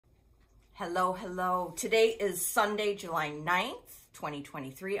Hello, hello. Today is Sunday, July 9th,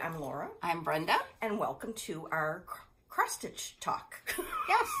 2023. I'm Laura. I'm Brenda. And welcome to our cross-stitch talk.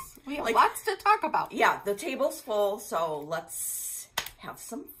 Yes, we have lots to talk about. Yeah, the table's full, so let's have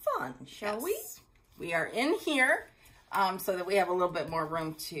some fun, shall we? We are in here so that we have a little bit more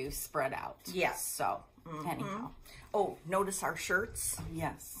room to spread out. Yes. So, anyhow. Oh, notice our shirts?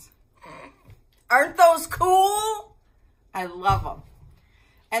 Yes. Aren't those cool? I love them.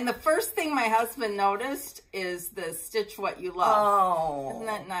 And the first thing my husband noticed is the Stitch What You Love. Oh. Isn't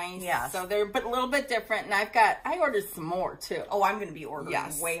that nice? Yes. So they're a little bit different. And I ordered some more too. Oh, I'm going to be ordering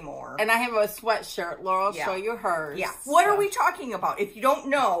way more. And I have a sweatshirt. Laura will show you hers. Yeah. What are we talking about? If you don't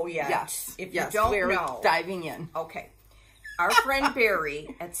know yet. Yes. If you don't know. Diving in. Okay. Our friend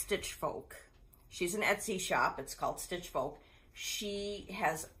Barry at Stitch Folk, she's an Etsy shop. It's called Stitch Folk. She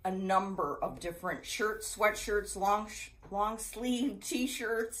has a number of different shirts, sweatshirts, long sleeve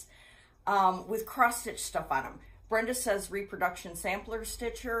t-shirts with cross stitch stuff on them. Brenda says reproduction sampler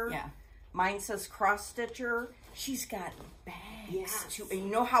stitcher. Yeah. Mine says cross stitcher. She's got bags too. And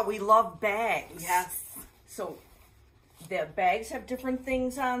you know how we love bags. Yes. So the bags have different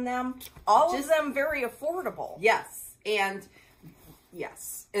things on them. All of them very affordable. Yes. And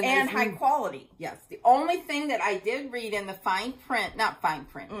yes. And high quality. Yes. The only thing that I did read in the fine print, not fine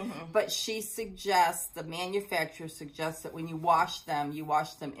print, but she suggests, the manufacturer suggests that when you wash them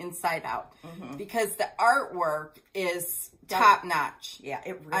inside out. Because the artwork is top notch. Yeah,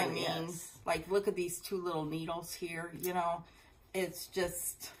 it really is. Like, look at these two little needles here, you know. It's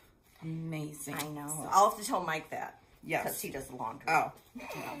just amazing. I know. So, I'll have to tell Mike that. Yes. Because he does the laundry. Oh,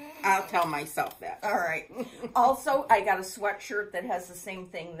 I'll tell myself that. All right. Also, I got a sweatshirt that has the same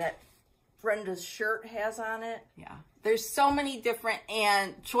thing that Brenda's shirt has on it. Yeah. There's so many different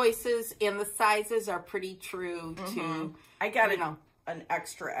choices, and the sizes are pretty true to, I got an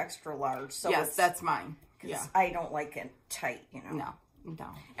extra large. So yes, that's mine. Yeah. I don't like it tight, you know. No.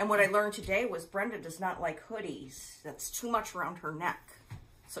 And what I learned today was Brenda does not like hoodies. That's too much around her neck.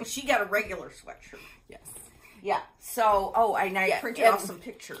 So she got a regular sweatshirt. Yes. Yeah. So, I printed off some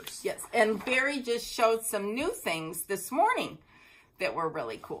pictures. Yes. And Barry just showed some new things this morning that were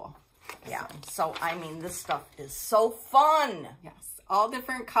really cool. Yeah. So, I mean, this stuff is so fun. Yes. All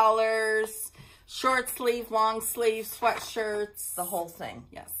different colors, short sleeve, long sleeve, sweatshirts. The whole thing.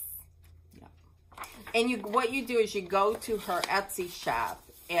 Yes. Yeah. And what you do is you go to her Etsy shop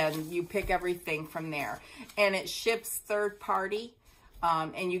and you pick everything from there. And it ships third party.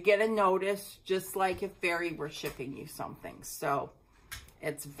 And you get a notice, just like if Barry were shipping you something. So,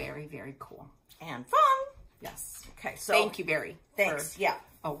 it's very, very cool. And fun. Yes. Okay, so. Thank you, Barry. Thanks, yeah.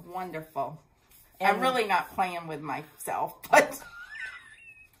 A wonderful. And I'm really not playing with myself, but.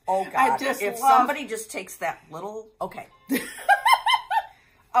 Oh, God. If somebody just takes that little. Okay.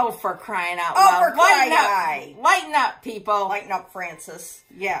 Oh, for crying out loud. Oh, for crying out. Lighten up, people. Lighten up, Francis.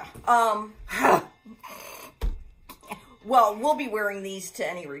 Yeah. Well, we'll be wearing these to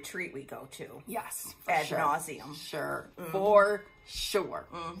any retreat we go to. Yes. Ad nauseum. Sure. For sure.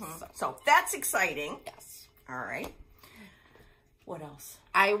 So that's exciting. Yes. All right. What else?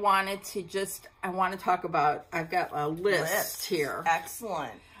 I want to talk about, I've got a list here.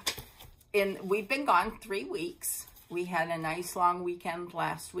 Excellent. And we've been gone 3 weeks. We had a nice long weekend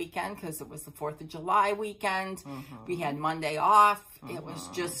last weekend because it was the 4th of July weekend. We had Monday off. It was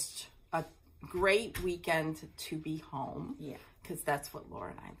just a great weekend to be home. Yeah. Because that's what Laura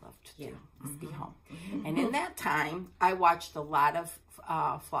and I love to do, is be home. And in that time, I watched a lot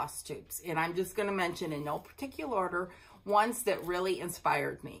of floss tubes. And I'm just going to mention in no particular order, ones that really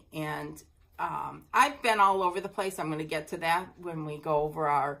inspired me. And I've been all over the place. I'm going to get to that when we go over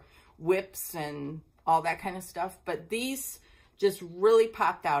our whips and all that kind of stuff. But these just really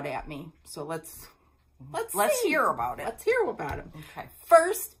popped out at me. So let's hear about it. Let's hear about them. Okay.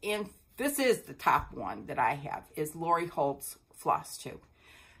 First, this is the top one that I have, is Lori Holt's floss tube.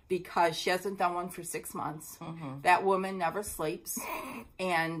 Because she hasn't done one for 6 months. That woman never sleeps.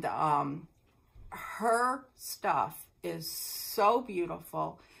 And her stuff is so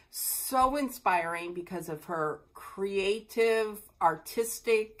beautiful, so inspiring because of her creative,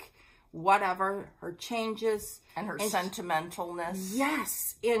 artistic, whatever, her changes. And her sentimentalness.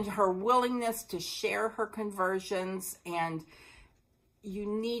 Yes. And her willingness to share her conversions. And you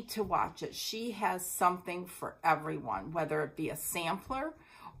need to watch it. She has something for everyone, whether it be a sampler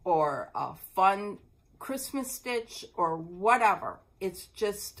or a fun Christmas stitch or whatever. It's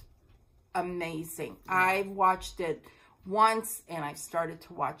just amazing. I've watched it once and I've started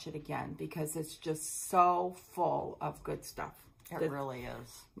to watch it again because it's just so full of good stuff. It really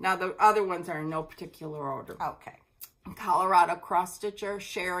is. Now, the other ones are in no particular order. Okay. Colorado cross stitcher,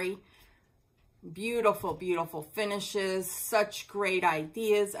 Sherry. Beautiful, beautiful finishes, such great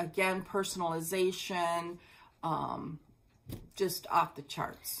ideas. Again, personalization, just off the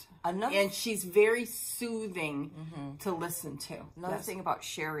charts. And she's very soothing to listen to. Another thing about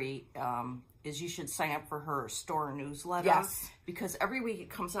Sherry is you should sign up for her store newsletter. Yes. Because every week it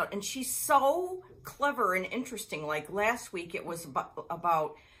comes out, and she's so clever and interesting. Like last week, it was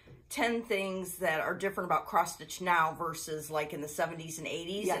about 10 things that are different about cross stitch now versus like in the 70s and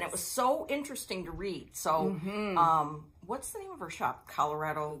 80s. Yes. And it was so interesting to read. So, what's the name of her shop?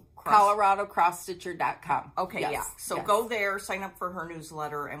 ColoradoCrossStitcher.com. Okay, yes. Yeah. So go there, sign up for her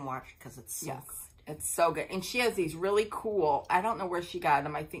newsletter, and watch because it's so good. It's so good. And she has these really cool, I don't know where she got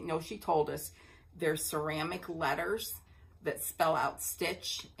them. I think, no, she told us. They're ceramic letters that spell out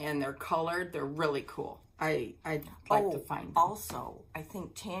stitch, and they're colored. They're really cool. I'd like to find them. Also, I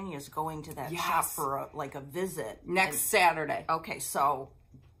think Tanya's going to that shop for a visit. Next Saturday. Okay, so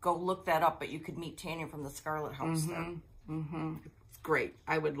go look that up, but you could meet Tanya from the Scarlet House there. It's great.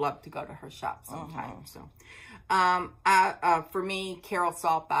 I would love to go to her shop sometime. So, for me, Carol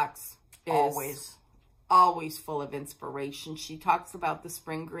Saltbox is always full of inspiration. She talks about the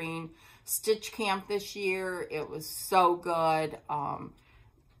Spring Green Stitch Camp this year. It was so good.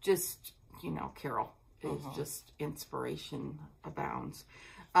 Just, Carol is just inspiration abounds.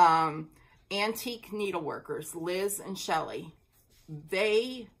 Antique Needleworkers, Liz and Shelley,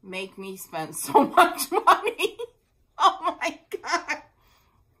 they make me spend so much money. Oh my God.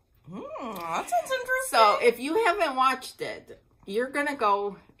 That sounds interesting. So if you haven't watched it, you're going to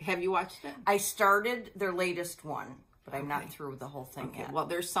go, have you watched it? I started their latest one, but I'm not through the whole thing yet. Well,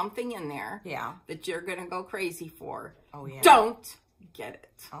 there's something in there that you're going to go crazy for. Oh, yeah. Don't get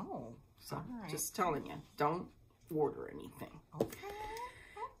it. Oh. So just telling you, don't order anything. Okay.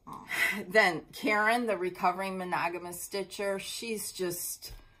 Then Karen, the recovering monogamous stitcher, she's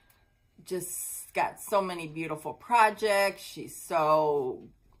just got so many beautiful projects. She's so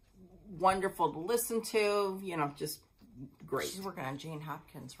wonderful to listen to, just great. She's working on Jane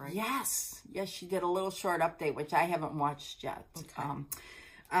Hopkins, right? Yes. Yes, she did a little short update, which I haven't watched yet. Okay.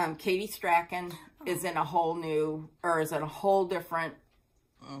 Katie Strachan is in a whole different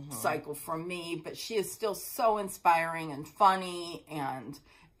cycle from me, but she is still so inspiring and funny and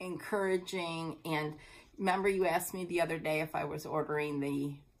encouraging. And remember, you asked me the other day if I was ordering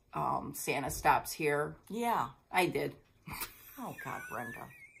the Santa Stops Here. Yeah, I did. Oh God, Brenda.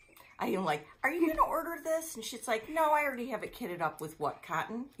 I am like, are you going to order this? And she's like, no, I already have it kitted up with what,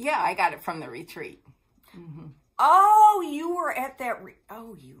 cotton? Yeah, I got it from the retreat. Oh, you were at that.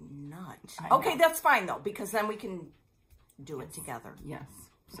 Oh, you nut. Okay, that's fine though, because then we can do it together. Yes.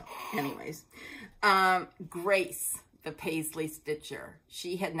 So, anyways, Grace, the Paisley Stitcher.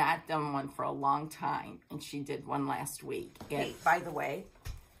 She had not done one for a long time, and she did one last week. Hey, by the way,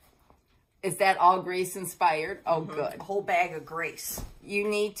 is that all Grace inspired? Oh, good. A whole bag of Grace. You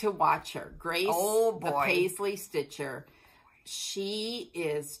need to watch her. Grace, the Paisley Stitcher. She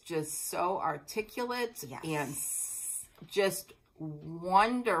is just so articulate and just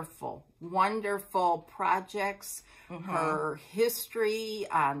wonderful, wonderful projects. Her history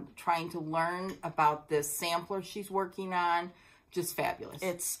on trying to learn about this sampler she's working on, just fabulous.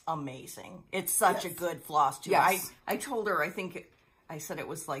 It's amazing. It's such a good floss too. Yes. I told her, I said it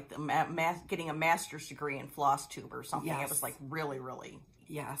was like getting a master's degree in floss tube or something. It was like really, really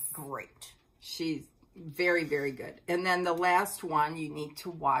great. She's very, very good. And then the last one you need to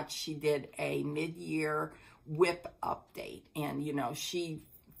watch, she did a mid-year whip update. And, she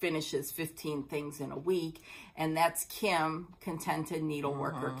finishes 15 things in a week. And that's Kim, Contented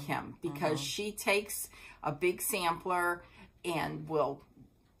Needleworker Kim. Because she takes a big sampler and will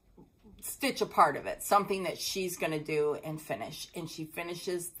stitch a part of it. Something that she's going to do and finish. And she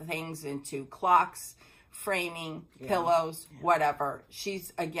finishes the things into clocks, framing, pillows, whatever.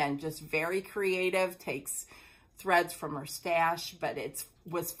 She's, again, just very creative, takes threads from her stash, but it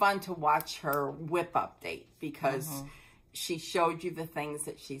was fun to watch her whip update because she showed you the things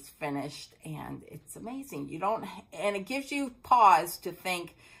that she's finished, and it's amazing. And it gives you pause to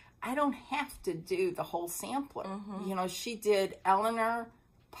think, I don't have to do the whole sampler. She did Eleanor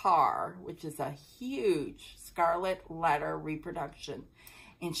Parr, which is a huge scarlet letter reproduction,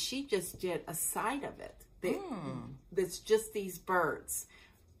 and she just did a side of it. It's just these birds.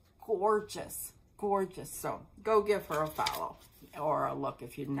 Gorgeous, gorgeous. So go give her a follow or a look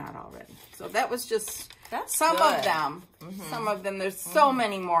if you're not already. So that was just some of them. Some of them. There's so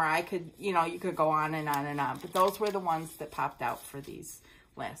many more. I could, you could go on and on and on. But those were the ones that popped out for these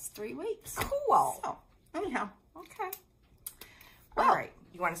last 3 weeks. Cool. So anyhow. Okay. Well, all right.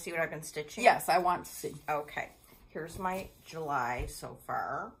 You want to see what I've been stitching? Yes, I want to see. Okay. Here's my July so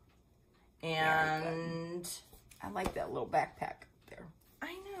far. And I like that little backpack there.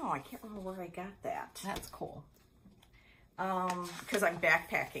 I know, I can't remember where I got that. That's cool. Because I'm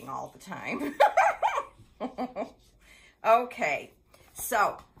backpacking all the time. Okay,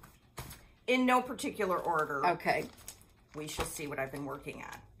 so in no particular order. Okay. We shall see what I've been working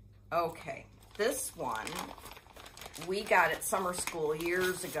on. Okay, this one, we got at summer school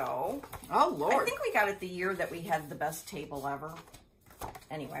years ago. Oh, Lord. I think we got it the year that we had the best table ever.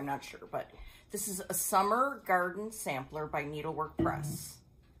 Anyway, I'm not sure, but this is a summer garden sampler by Needlework Press.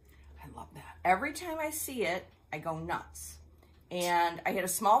 I love that. Every time I see it, I go nuts. And I had a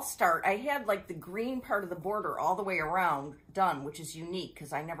small start. I had like the green part of the border all the way around done, which is unique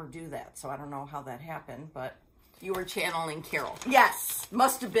because I never do that. So I don't know how that happened, but you were channeling Carol. Yes,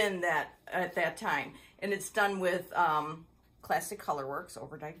 must have been that at that time. And it's done with Classic Colorworks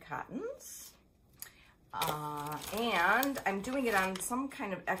overdyed cottons. And I'm doing it on some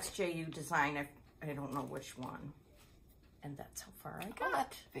kind of XJU design. I don't know which one. And that's how far I got. Oh,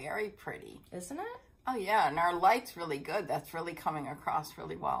 that's very pretty. Isn't it? Oh, yeah. And our light's really good. That's really coming across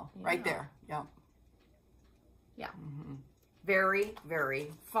really well. Yeah. Right there. Yep. Yeah. Mm-hmm. Very,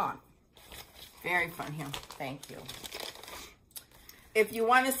 very fun. Very fun here. Thank you. If you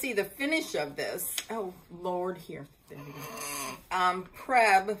want to see the finish of this, oh, Lord, here. There we go.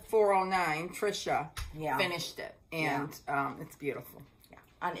 Preb 409, Trisha, finished it. And it's beautiful. Yeah.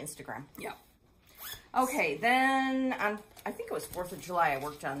 On Instagram. Yeah. Okay, then on, I think it was 4th of July, I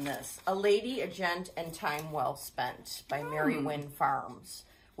worked on this. A Lady, a Gent, and Time Well Spent by Mary Wynn Farms,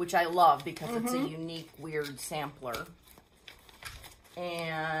 which I love because it's a unique, weird sampler.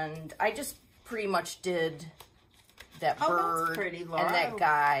 And I just pretty much did that bird pretty, Laura. And that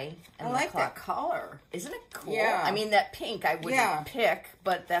guy. And I like that color. Isn't it cool? Yeah. I mean, that pink I wouldn't pick,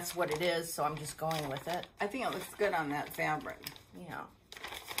 but that's what it is, so I'm just going with it. I think it looks good on that fabric. Yeah.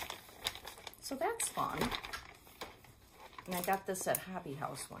 So that's fun. And I got this at Hobby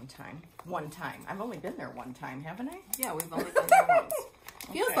House one time. I've only been there one time, haven't I? Yeah, we've only been there once.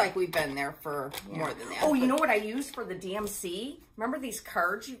 Feels like we've been there for more than that. Oh, you know what I used for the DMC? Remember these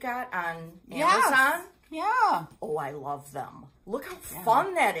cards you got on Amazon? Yeah. Oh, I love them. Look how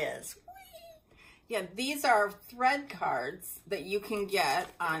fun that is. Yeah, these are thread cards that you can get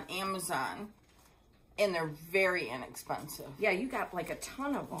on Amazon. And they're very inexpensive. Yeah, you got like a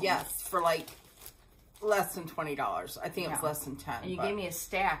ton of them. Yes, for like less than $20. I think it was less than 10. And you gave me a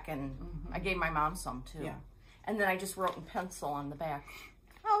stack, and I gave my mom some too. Yeah. And then I just wrote in pencil on the back.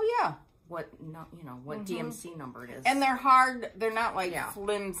 Oh yeah. What DMC number it is. And they're hard. They're not like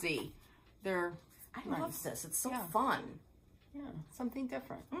flimsy. They're. I love this. It's so fun. Yeah, something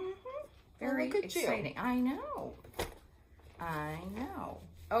different. Very exciting. You. I know.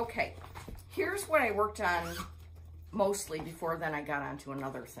 Okay. Here's what I worked on mostly before then I got onto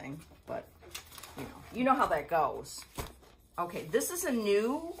another thing, but you know how that goes. Okay, this is a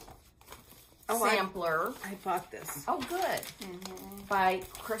new sampler. I bought this. Oh, good. By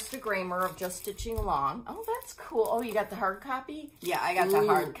Krista Gramer of Just Stitching Along. Oh, that's cool. Oh, you got the hard copy? Yeah, I got the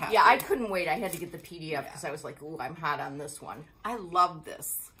hard copy. Yeah, I couldn't wait. I had to get the PDF because I was like, ooh, I'm hot on this one. I love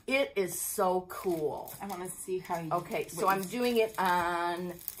this. It is so cool. I want to see how you... Okay, so I'm doing it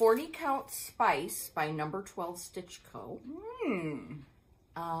on 40 Count Spice by Number 12 Stitch Co.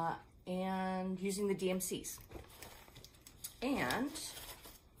 And using the DMCs. And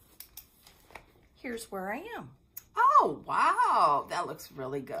here's where I am. Oh, wow. That looks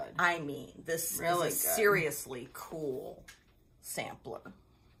really good. I mean, this really is a seriously cool sampler.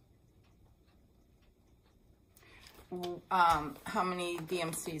 How many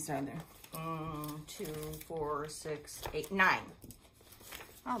DMCs are there? 2, 4, 6, 8, 9.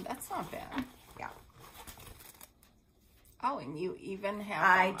 Oh, that's not bad. Yeah. Oh, and you even have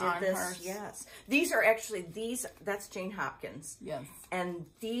I them did on this, hers. yes. These are actually, that's Jane Hopkins. Yes. And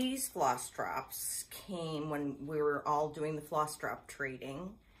these floss drops came when we were all doing the floss drop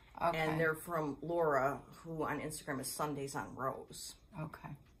trading. Okay. And they're from Laura, who on Instagram is Sundays on Rose. Okay.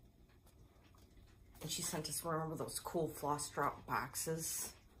 And she sent us, remember those cool floss drop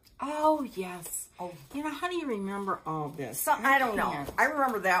boxes? Oh, yes. Oh, you know, how do you remember all this? I don't know. I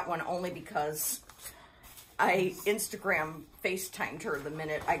remember that one only because I Instagram FaceTimed her the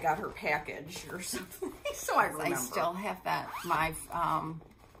minute I got her package or something. So I remember. I still have that, my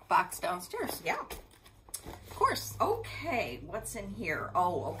box downstairs. Yeah. Of course. Okay, what's in here?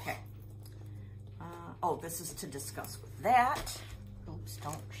 Oh, okay. Oh, this is to discuss with that. Oops,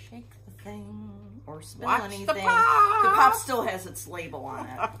 don't shake the thing or spill anything. The pop! The pop still has its label on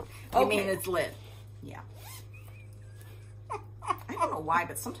it. You mean it's lit? Yeah. I don't know why,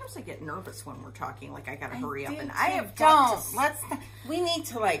 but sometimes I get nervous when we're talking. Like I gotta hurry up, and I have got to. We need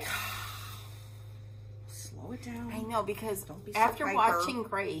to like. slow it down. I know, because Don't be so after hyper. watching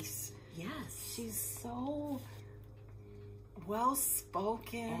Grace, Yes. she's so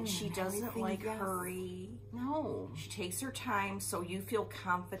well-spoken. And she doesn't like hurry. No. She takes her time, so you feel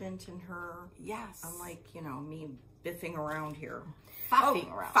confident in her. Yes. Unlike, you know, me biffing around here. Fopping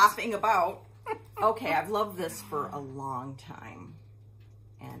around. Fopping about. Okay, I've loved this for a long time.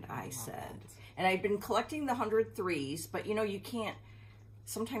 And I said, and I've been collecting the 100 threes, but you know, you can't,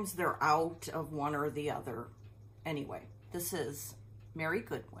 sometimes they're out of one or the other. Anyway, this is Mary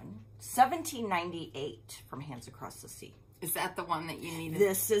Goodwin, 1798 from Hands Across the Sea. Is that the one that you needed?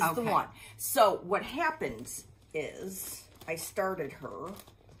 This is the one. So what happens is I started her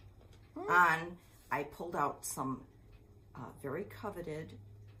on, I pulled out some very coveted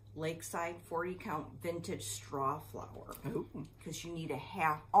Lakeside 40 count vintage straw flower. Because you need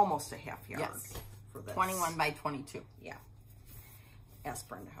almost a half yard for this. 21 by 22. Yeah. Ask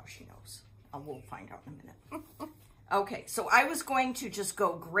Brenda how she knows. We'll find out in a minute. Okay, so I was going to just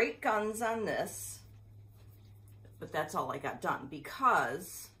go great guns on this. But that's all I got done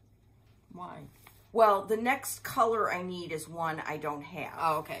because... Why? Well, the next color I need is one I don't have.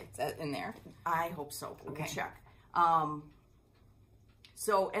 Oh, okay. Is that in there? I hope so. We'll Okay. check.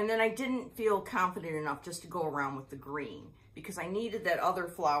 So, and then I didn't feel confident enough just to go around with the green because I needed that other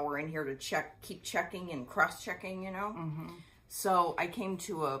flower in here to keep checking and cross-checking, you know? So I came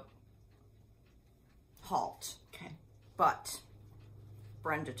to a halt. Okay. But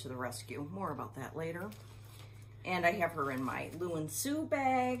Brenda to the rescue. More about that later. And I have her in my Lou and Sue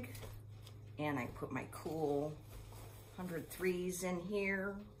bag. And I put my cool 100 threes in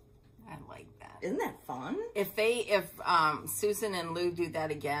here. I like that. Isn't that fun? If Susan and Lou do that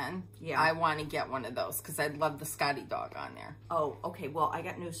again, I want to get one of those because I'd love the Scotty dog on there. Oh, okay. Well, I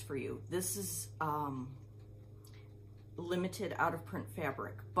got news for you. This is limited out of print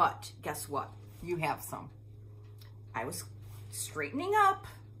fabric. But guess what? You have some. I was straightening up.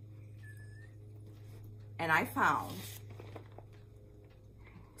 And I found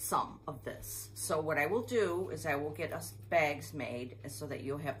some of this. So what I will do is I will get us bags made so that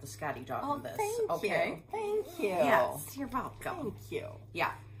you'll have the Scotty dog of this. Thank you. Thank you. Yes, you're welcome. Thank you.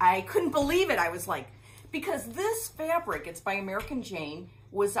 Yeah, I couldn't believe it. I was like, because this fabric, it's by American Jane,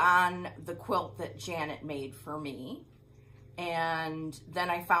 was on the quilt that Janet made for me. And then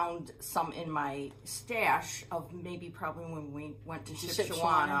I found some in my stash of probably when we went to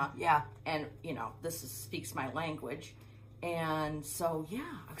Shipshewana. Yeah. And, you know, speaks my language. And so, yeah,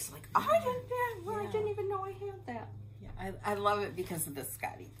 I was like, I didn't even know I had that. Yeah, I love it because of the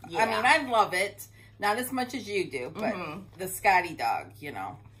Scotty. Yeah. I mean, I love it. Not as much as you do, but the Scotty dog, you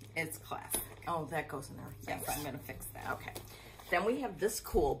know, it's classic. Oh, that goes in there. Yes, I'm going to fix that. Okay. Then we have this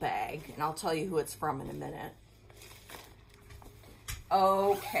cool bag, and I'll tell you who it's from in a minute.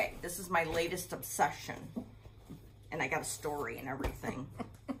 Okay, this is my latest obsession. And I got a story and everything.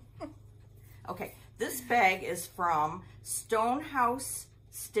 Okay, this bag is from Stonehouse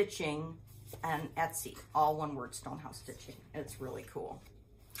Stitching and Etsy. All one word, Stonehouse Stitching. And it's really cool.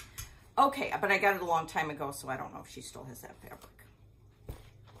 Okay, but I got it a long time ago, so I don't know if she still has that fabric.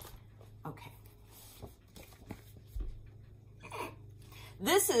 Okay.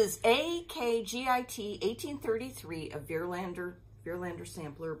 This is AKGIT 1833, a Vierlander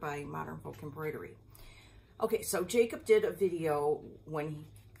sampler by Modern Folk Embroidery. Okay, so Jacob did a video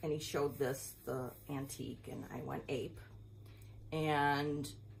and he showed this, the antique, and I went ape. And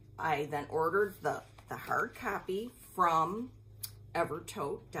I then ordered the hard copy from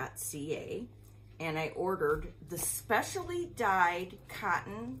evertote.ca, and I ordered the specially dyed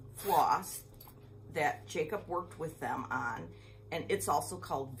cotton floss that Jacob worked with them on, and it's also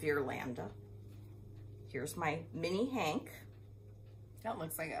called Vierlanda. Here's my mini Hank. That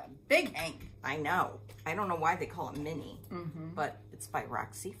looks like a big Hank. I know. I don't know why they call it mini, but it's by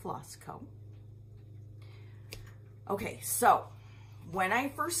Roxy Floss Co. Okay, so when I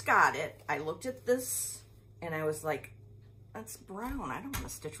first got it, I looked at this and I was like, that's brown. I don't want to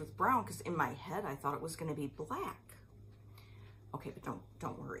stitch with brown because in my head I thought it was going to be black. Okay, but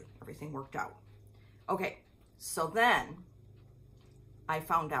don't worry. Everything worked out. Okay, so then I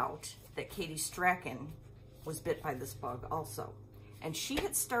found out that Katie Strachan was bit by this bug also. And she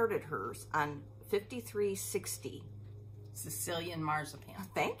had started hers on 5360. Sicilian marzipan.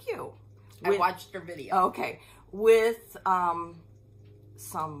 Thank you. I watched her video. Okay. With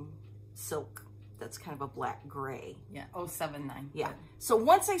some silk that's kind of a black gray. Yeah, 079. Yeah. So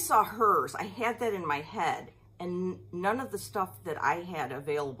once I saw hers, I had that in my head, and none of the stuff that I had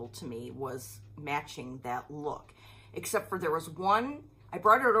available to me was matching that look. Except for there was one. I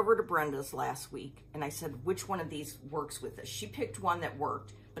brought it over to Brenda's last week, and I said, which one of these works with this? She picked one that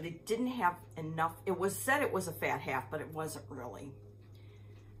worked, but it didn't have enough. It was said it was a fat half, but it wasn't really.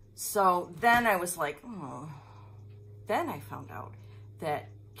 So then I was like, oh. Then I found out that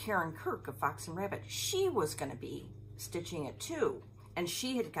Karen Kirk of Fox and Rabbit, she was going to be stitching it too. And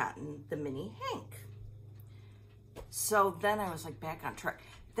she had gotten the mini Hank. So then I was like back on track.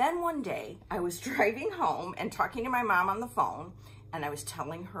 Then one day I was driving home and talking to my mom on the phone, and I was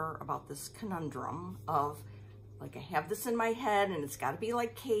telling her about this conundrum of, like, I have this in my head and it's got to be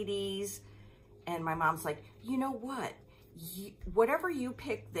like Katie's. And my mom's like, you know what? Whatever you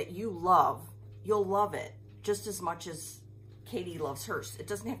pick that you love, you'll love it just as much as Katie loves hers. It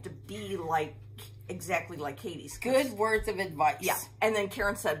doesn't have to be like exactly like Katie's. Good words of advice. Yeah. And then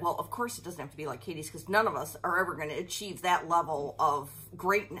Karen said, well, of course it doesn't have to be like Katie's because none of us are ever going to achieve that level of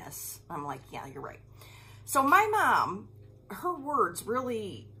greatness. I'm like, yeah, you're right. So my mom, her words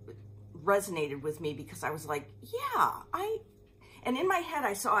really resonated with me because I was like, yeah, and in my head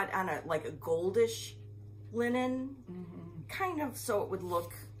I saw it on a like a goldish linen, kind of, so it would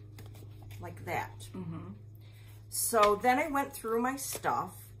look like that. So then I went through my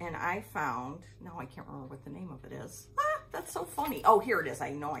stuff and I found, no, I can't remember what the name of it is. Ah, that's so funny. Oh, here it is.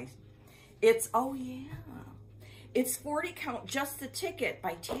 I know it's, oh yeah. It's 40 Count Just the Ticket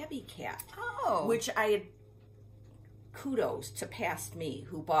by Tabby Cat. Oh. Which I had, kudos to past me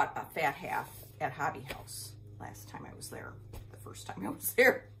who bought a fat half at Hobby House last time I was there, the first time I was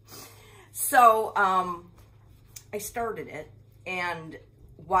there. So I started it, and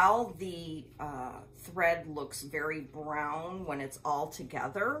while the thread looks very brown when it's all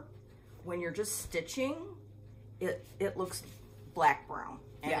together, when you're just stitching, it looks black brown,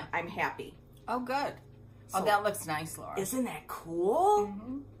 and yeah. I'm happy. Oh, good. So, oh, that looks nice, Laura. Isn't that cool?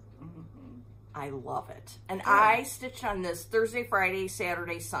 I love it. And I stitched on this Thursday, Friday,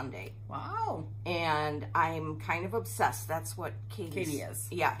 Saturday, Sunday. Wow. And I'm kind of obsessed. That's what Katie is.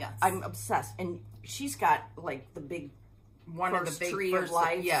 Yeah. Yes. I'm obsessed. And she's got like the big one of the big tree of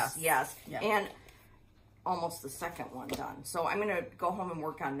life. Yes. Yes. Yeah. And almost the second one done. So I'm going to go home and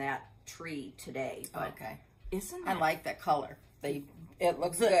work on that tree today. But okay. Isn't that? I like that color. It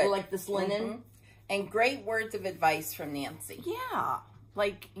looks good. Like this linen. And great words of advice from Nancy. Yeah.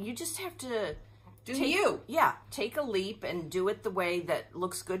 Like, you just have to take a leap and do it the way that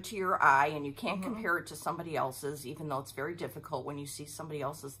looks good to your eye, and you can't compare it to somebody else's, even though it's very difficult when you see somebody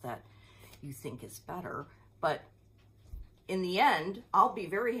else's that you think is better. But in the end, I'll be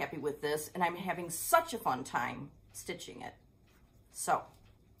very happy with this, and I'm having such a fun time stitching it. So,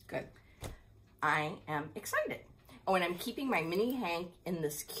 good. I am excited. Oh, and I'm keeping my mini Hank in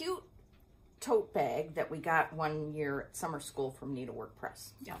this cute tote bag that we got one year at summer school from Needlework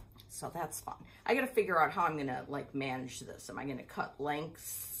Press. Yeah. So that's fun. I got to figure out how I'm going to like manage this. Am I going to cut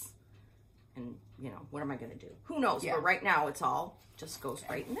lengths? And, you know, what am I going to do? Who knows? Yeah. But right now it's all just goes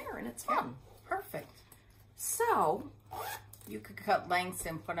right in there and it's fun. Yeah. Perfect. So you could cut lengths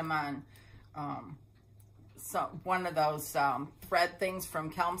and put them on one of those thread things from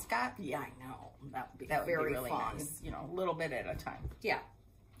Kelmscott. Yeah, I know. That would be very really fun. Nice. You know, a little bit at a time. Yeah.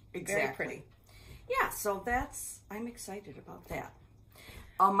 Exactly. Very pretty. Yeah, so I'm excited about that.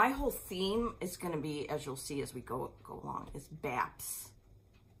 My whole theme is going to be, as you'll see as we go along, is BAPS,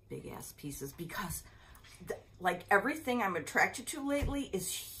 big ass pieces, because like everything I'm attracted to lately is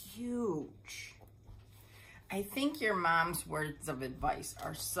huge. I think your mom's words of advice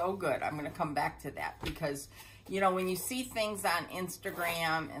are so good. I'm going to come back to that because, you know, when you see things on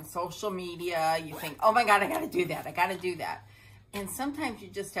Instagram and social media, you think, oh my God, I got to do that. I got to do that. And sometimes you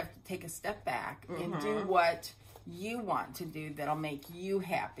just have to take a step back and do what you want to do that'll make you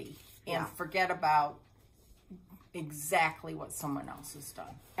happy and forget about exactly what someone else has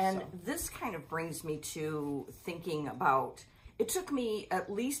done. And this kind of brings me to thinking about, it took me at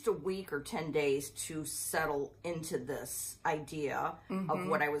least a week or 10 days to settle into this idea of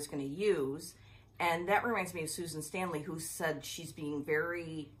what I was going to use. And that reminds me of Susan Stanley, who said she's being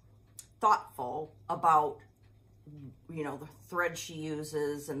very thoughtful about, you know, the thread she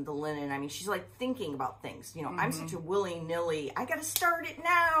uses and the linen. I mean, she's like thinking about things, you know, I'm such a willy-nilly, I got to start it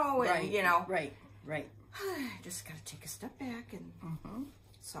now. And, you know, right. I just got to take a step back. And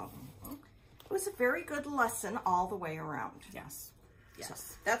so it was a very good lesson all the way around. Yes. So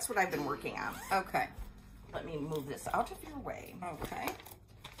that's what I've been working on. Okay. Let me move this out of your way. Okay.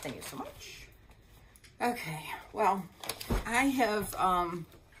 Thank you so much. Okay. Well, I have,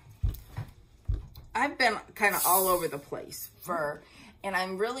 I've been kind of all over the place and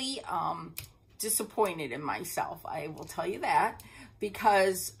I'm really disappointed in myself. I will tell you that,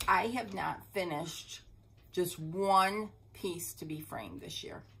 because I have not finished just one piece to be framed this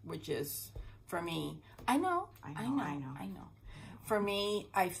year, which is, for me, I know. for me,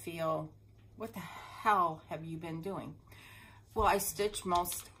 I feel, what the hell have you been doing? Well, I stitch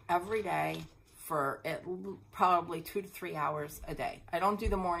most every day for probably 2 to 3 hours a day. I don't do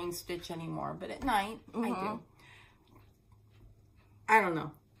the morning stitch anymore, but at night I do. I don't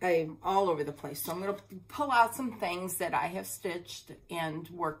know. I'm all over the place. So I'm going to pull out some things that I have stitched and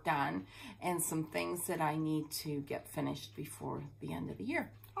worked on, and some things that I need to get finished before the end of the year.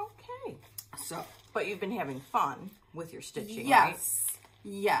 Okay. So, but you've been having fun with your stitching, yes, right?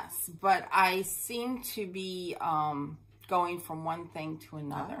 Yes. But I seem to be going from one thing to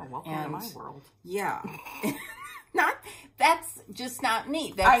another. Oh, welcome to my world. Yeah. That's just not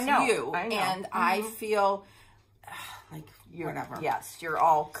me. That's you. I know. And I feel like whatever. Yes, you're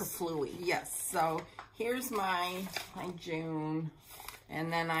all kaflooey. Yes. So here's my June,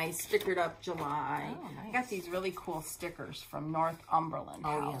 and then I stickered up July. Oh, nice. I got these really cool stickers from Northumberland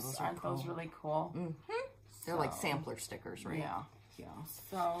House. Yeah, those aren't cool. those really cool? They're like sampler stickers, right? Yeah. Yeah.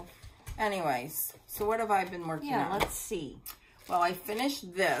 So, anyways, so what have I been working on? Yeah, let's see. Well, I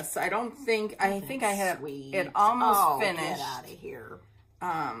finished this. I think I had Sweet. it almost finished. Get out of here.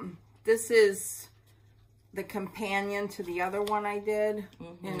 This is the companion to the other one I did,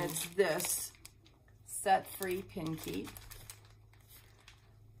 and it's this Set Free Pin Keep.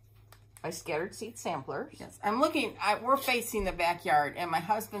 I scattered seed samplers. Yes, I'm looking. We're facing the backyard, and my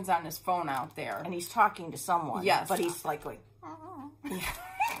husband's on his phone out there, And he's talking to someone. Yes. But he's like going,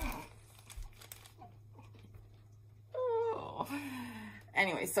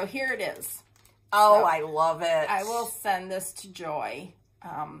 Anyway, so here it is. oh, So, I love it. I will send this to Joy.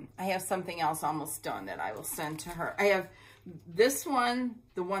 I have something else almost done that I will send to her. I have this one,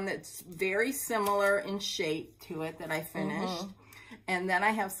 the one that's very similar in shape to it that I finished. And then I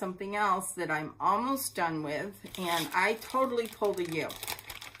have something else that I'm almost done with, and I totally pulled a U.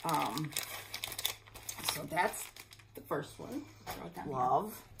 So that's the first one. Throw it down here.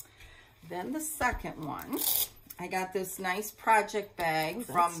 Love. Then the second one, I got this nice project bag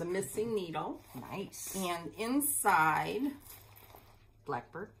from the Missing Needle. Nice. And inside,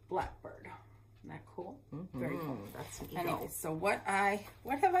 Blackbird. Blackbird. Isn't that cool? Very cool. That's neat. Anyway, so what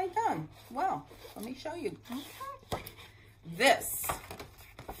have I done? Well, let me show you. This.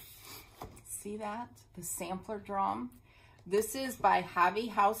 See that? The sampler drum. This is by Hobby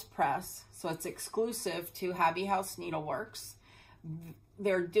House Press, so it's exclusive to Hobby House Needleworks.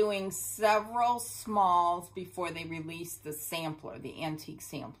 They're doing several smalls before they release the sampler, the antique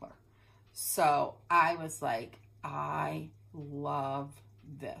sampler. So I was like, I love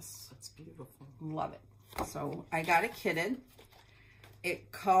this. It's beautiful. Love it. So I got it kitted.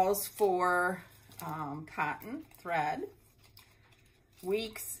 It calls for cotton thread,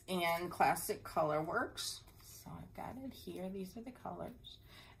 weeks, and classic color works. So I've got it here. These are the colors.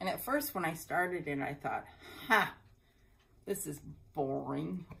 And at first when I started it, I thought, this is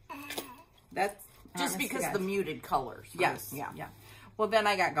boring. That's Just because the muted colors. Right? Yes. Yeah. Well, then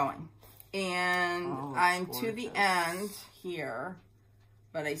I got going. And I'm to the end here,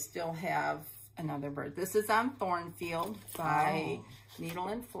 but I still have another bird. This is on Thornfield by Needle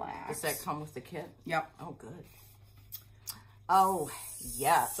and Flax. Does that come with the kit? Yep. Oh, good. Oh,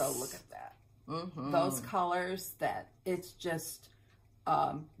 yes. So look at that. Those colors, it's just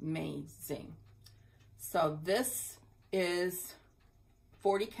amazing. So this is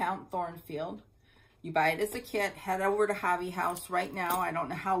 40 count Thornfield. You buy it as a kit. Head over to Hobby House right now. I don't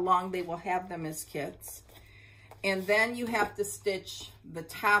know how long they will have them as kits. And then you have to stitch the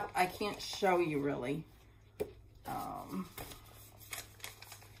top. I can't show you really.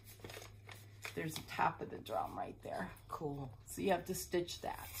 There's the top of the drum right there. Cool. So you have to stitch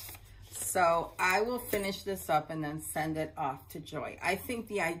that. So I will finish this up and then send it off to Joy. I think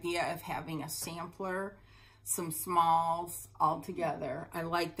the idea of having a sampler, some smalls all together, I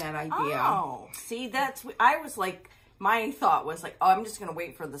like that idea. Oh, see, I was like, my thought was like, oh, I'm just going to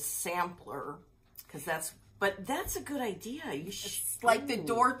wait for the sampler, but that's a good idea. It's like the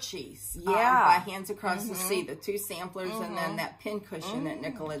door cheese. Yeah. By Hands Across the Sea, the 2 samplers and then that pin cushion that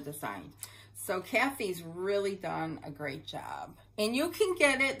Nicola designed. So Kathy's really done a great job. And you can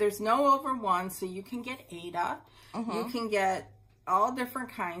get it, there's no over one, so you can get Ada. You can get all different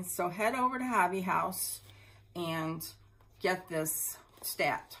kinds. So head over to Hobby House and get this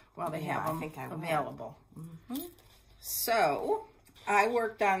stat while they have them available. So I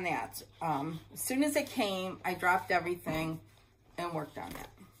worked on that. As soon as it came, I dropped everything and worked on that.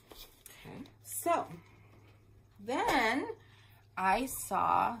 Okay. So then I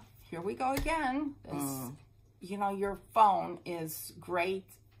saw, here we go again. This, you know, your phone is great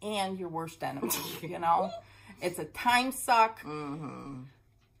and your worst enemy, you know. It's a time suck.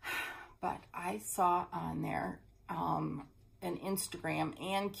 But I saw on there an Instagram,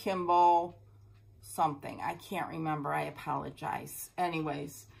 Ann Kimball something. I can't remember. I apologize.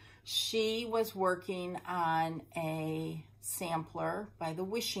 Anyways, she was working on a sampler by the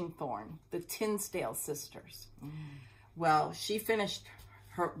Wishing Thorn, the Tinsdale sisters. Well, she finished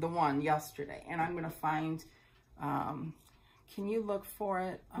the one yesterday, and I'm going to find, can you look for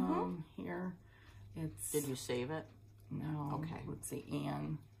it here? It's. Did you save it? No. Okay. Let's see,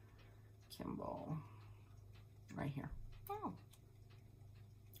 Ann Kimball. Right here. Oh.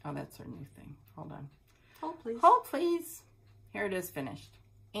 Oh, that's her new thing. Hold on. Hold, please. Hold, please. Here it is, finished.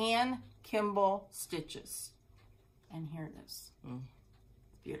 Ann Kimball Stitches. And here it is.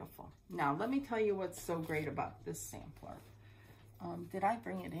 Beautiful. Now, let me tell you what's so great about this sampler. Did I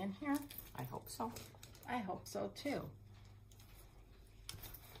bring it in here? I hope so. I hope so, too.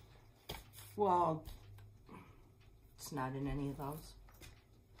 Well, it's not in any of those.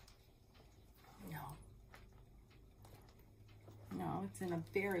 No. No, it's in a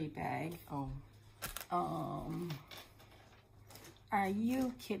berry bag. Oh. Are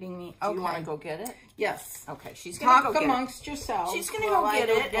you kidding me? Do you want to go get it? Yes. Okay, she's going to Talk go get amongst yourselves. She's going to go get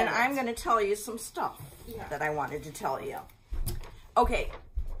it, and I'm going to tell you some stuff that I wanted to tell you. Okay,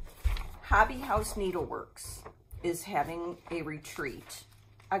 Hobby House Needleworks is having a retreat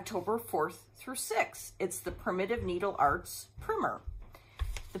October 4th through 6th. It's the Primitive Needle Arts Primer.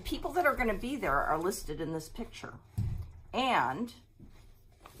 The people that are going to be there are listed in this picture. And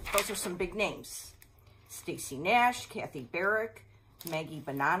those are some big names. Stacy Nash, Kathy Barrick, Maggie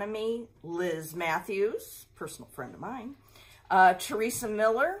Bononomy, Liz Matthews, personal friend of mine, Teresa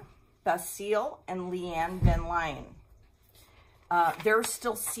Miller, Beth Seal, and Leanne Van Lyen. There are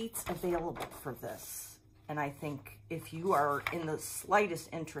still seats available for this. And I think if you are in the slightest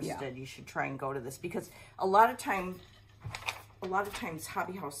interested, you should try and go to this, because a lot of times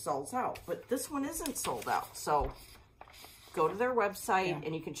Hobby House sells out, but this one isn't sold out. So go to their website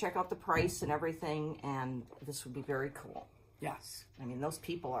and you can check out the price and everything, and this would be very cool. Yes. I mean, those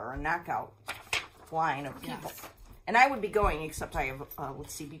people are a knockout line of people. Yes. And I would be going, except I have,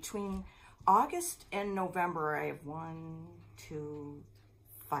 let's see, between August and November, I have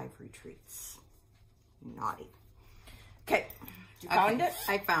 5 retreats. Naughty. Okay. You found it?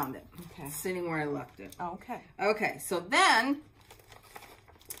 I found it. Okay. Sitting where I left it. Okay. Okay, so then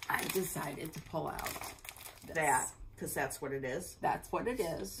I decided to pull out that, because that's what it is. That's what it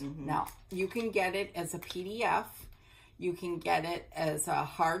is. Now, you can get it as a PDF. You can get it as a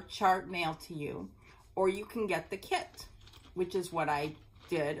hard chart mailed to you, or you can get the kit, which is what I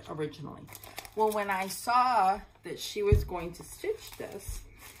did originally. Well, when I saw that she was going to stitch this,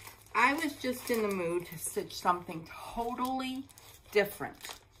 I was just in the mood to stitch something totally different.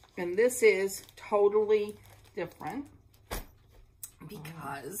 And this is totally different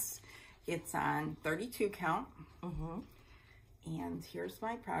because it's on 32 count. And here's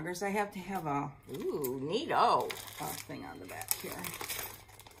my progress. I have to have a neato thing on the back here.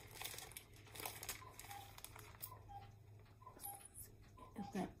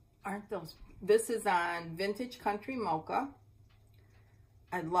 Aren't those? This is on Vintage Country Mocha.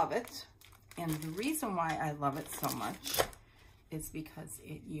 I love it. And the reason why I love it so much is because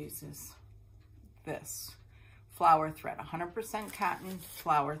it uses this flower thread, 100% cotton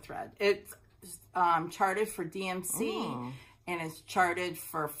flower thread. It's charted for DMC. And it's charted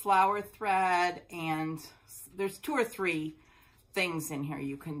for flower thread, and there's 2 or 3 things in here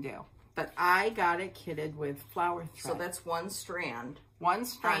you can do. But I got it kitted with flower thread. So that's one strand. One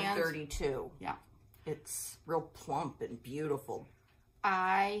strand. On 32. Yeah. It's real plump and beautiful.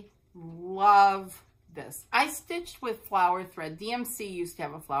 I love this. I stitched with flower thread. DMC used to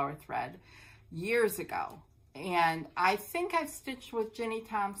have a flower thread years ago. And I think I've stitched with Jenny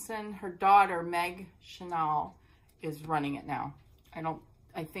Thompson. Her daughter, Meg Chanel, is running it now.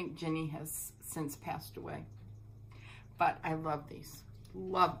 I think Jenny has since passed away. But I love these.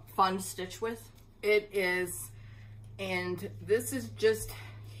 Love. Fun to stitch with? It is. And this is just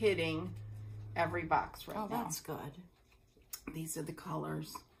hitting every box right now. Oh, that's good. These are the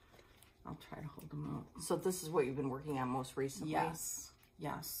colors. I'll try to hold them up. So this is what you've been working on most recently? Yes.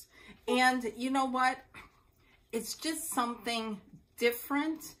 Yes. And you know what? It's just something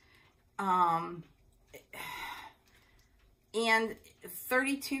different. And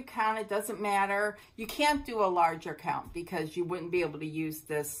 32 count, it doesn't matter. You can't do a larger count because you wouldn't be able to use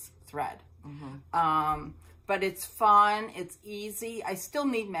this thread. But it's fun. It's easy. I still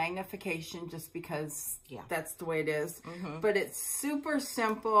need magnification just because that's the way it is. But it's super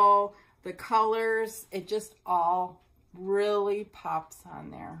simple. The colors, it just all really pops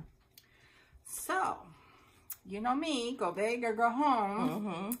on there. So, you know me, go big or go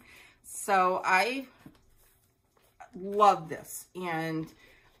home. So love this. And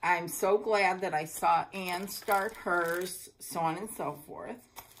I'm so glad that I saw Anne start hers, so on and so forth.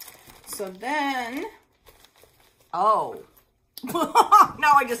 So then, oh,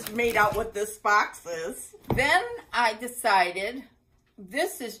 now I just made out what this box is. Then I decided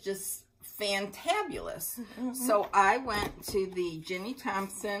this is just fantabulous. So I went to the Ginny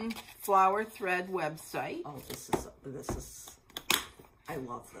Thompson Flower Thread website. Oh, this is, I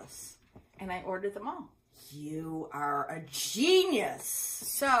love this. And I ordered them all. You are a genius.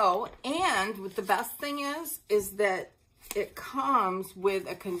 So, and what the best thing is that it comes with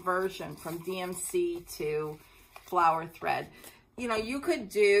a conversion from DMC to flower thread. You know, you could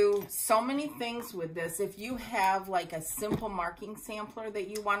do so many things with this. If you have like a simple marking sampler that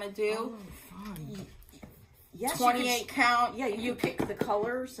you want to do, fun. Yes, 28 count. Yeah, you pick the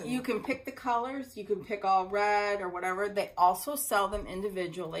colors. And you can pick the colors. You can pick all red or whatever. They also sell them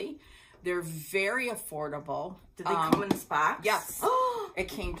individually. They're very affordable. Did they come in this box? Yes. It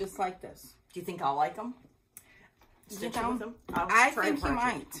came just like this. Do you think I'll like them? Stitch with them? I think you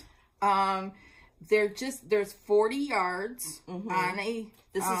might. There's 40 yards on a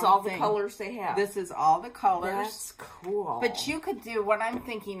This is all the colors they have. This is all the colors. That's cool. But you could do, what I'm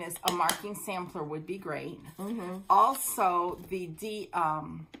thinking is a marking sampler would be great. Also, the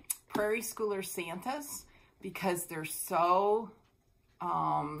Prairie Schooler Santas, because they're so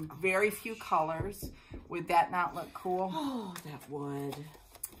very few colors. Would that not look cool? Oh, that would.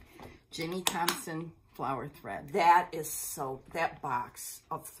 Ginny Thompson Flower Thread. That box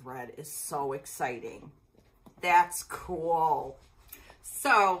of thread is so exciting. That's cool.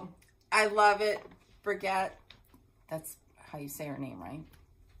 So, I love it. Brigitte, that's how you say her name, right?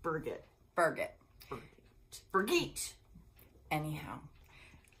 Brigitte. Anyhow,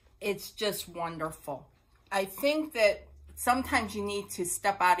 it's just wonderful. I think that sometimes you need to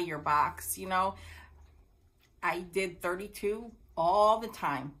step out of your box, you know. I did 32 all the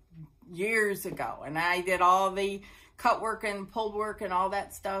time years ago, and I did all the cut work and pulled work and all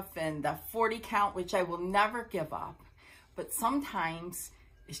that stuff, and the 40 count, which I will never give up. But sometimes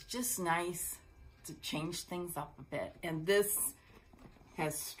it's just nice to change things up a bit, and this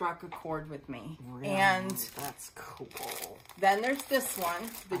has struck a chord with me. Really? And that's cool. Then there's this one,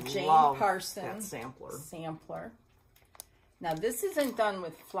 the Jane Parsons sampler. Now, this isn't done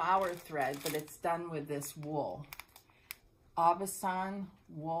with flower thread, but it's done with this wool. Aubusson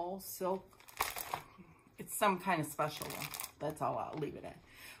wool, silk. It's some kind of special wool. That's all I'll leave it at.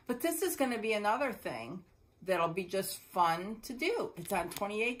 But this is going to be another thing that'll be just fun to do. It's on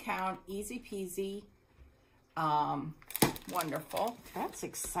 28 count, easy peasy, wonderful. That's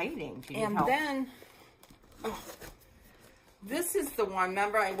exciting. And then, this is the one,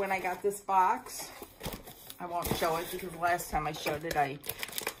 remember when I got this box? I won't show it because last time I showed it, I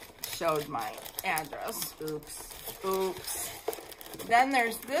showed my address. Oops. Then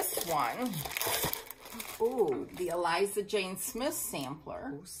there's this one. Ooh, the Eliza Jane Smith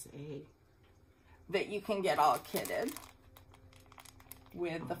sampler. That you can get all kitted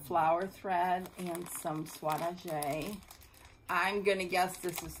with the flower thread and some soitage. I'm going to guess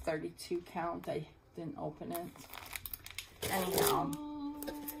this is 32 count. I didn't open it. Anyhow.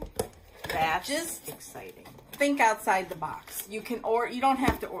 That's just exciting. Think outside the box. You can, or you don't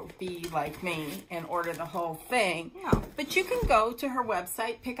have to be like me and order the whole thing. No. But you can go to her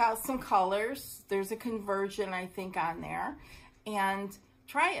website, pick out some colors. There's a conversion, I think, on there, and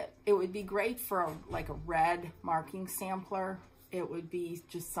try it. It would be great for like a red marking sampler. It would be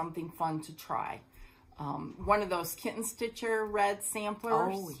just something fun to try. One of those Kitten Stitcher red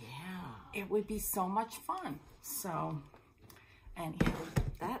samplers. Oh yeah. It would be so much fun. So, anyhow.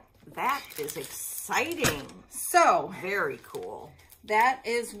 That is exciting. So, very cool. That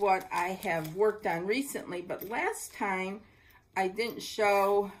is what I have worked on recently, but last time I didn't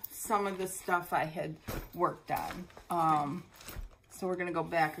show some of the stuff I had worked on. So we're going to go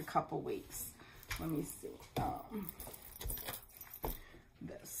back a couple weeks. Let me see.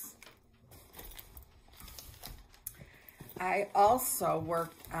 This. I also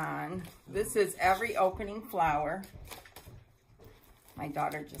worked on, this is every opening flower. My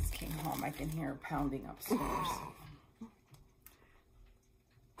daughter just came home. I can hear her pounding upstairs.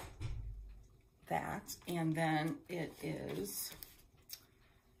 That, and then it is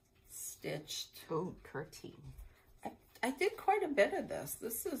stitched. Oh, pretty. I did quite a bit of this.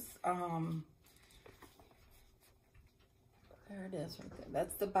 This is, there it is right there.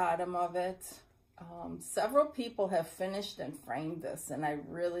 That's the bottom of it. Several people have finished and framed this, and I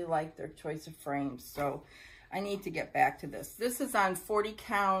really like their choice of frames, so I need to get back to this. This is on 40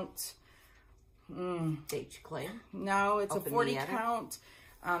 count. Stage clay? No, it's a 40 count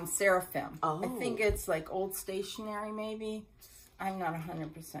Seraphim. Oh. I think it's like old stationery, maybe. I'm not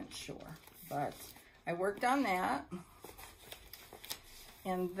 100% sure, but I worked on that.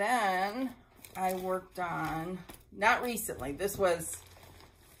 And then I worked on, not recently, this was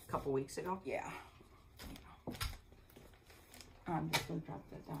a couple weeks ago. Yeah. I'm just going to drop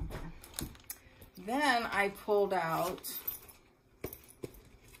that down there. Then I pulled out,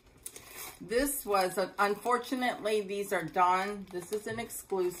 this was, unfortunately, these are done. This is an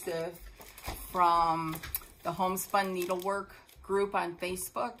exclusive from the Homespun Needlework group on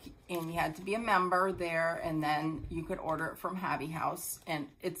Facebook, and you had to be a member there, and then you could order it from Hobby House, and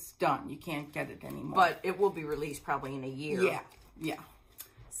it's done. You can't get it anymore. But it will be released probably in a year. Yeah, yeah.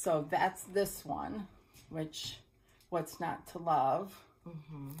 So that's this one, which, What's Not to Love.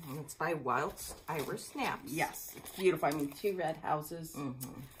 And it's by Wild Irish Snaps. Yes, it's beautiful. I mean, 2 red houses.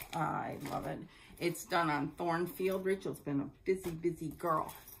 I love it. It's done on Thornfield. Rachel's been a busy, busy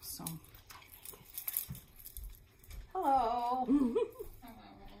girl. So, hello.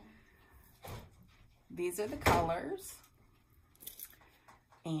 These are the colors.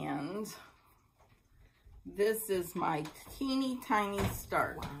 And this is my teeny tiny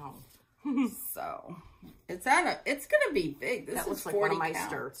start. Wow. So, it's gonna be big. This is like 40 one of my counts.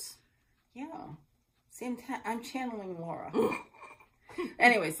 starts. Yeah. Same time, I'm channeling Laura.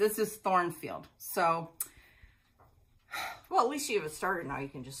 Anyways, this is Thornfield. So, well, at least you have it started now. You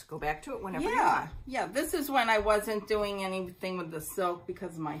can just go back to it whenever you yeah. want. Yeah, this is when I wasn't doing anything with the silk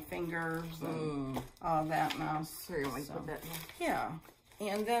because of my fingers and all that mess. Here, you want to put that in? Yeah.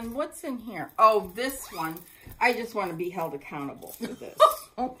 And then what's in here? Oh, this one. I just want to be held accountable for this.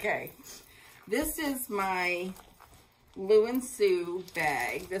 Okay. This is my Lou and Sue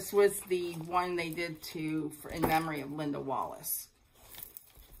bag. This was the one they did in memory of Linda Wallace.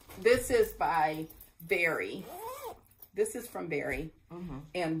 This is by Barry. This is from Barry.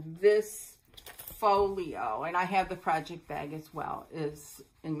 And this folio, and I have the project bag as well, is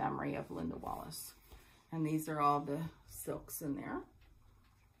in memory of Linda Wallace. And these are all the silks in there.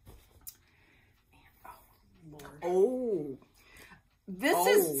 And, oh, Lord. Oh. This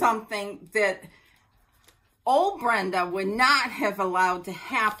is something that old Brenda would not have allowed to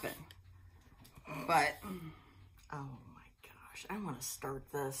happen. But, oh my gosh, I want to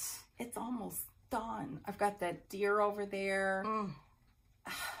start this. it's almost done. I've got that deer over there.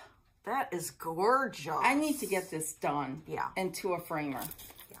 That is gorgeous. I need to get this done. Yeah. Into a framer.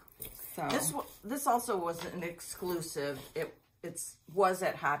 Yeah. So This also was an exclusive. It was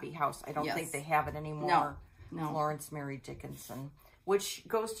at Hobby House. I don't Yes. think they have it anymore. No. Florence Mary Dickinson. Which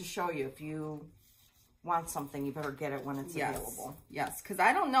goes to show you, if you want something, you better get it when it's available. Yes, because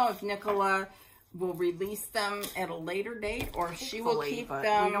I don't know if Nicola will release them at a later date or she will Hopefully, keep but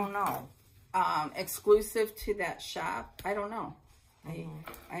them we don't know. Exclusive to that shop. I don't know.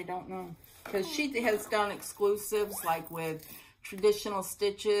 I don't know. Because she has done exclusives like with traditional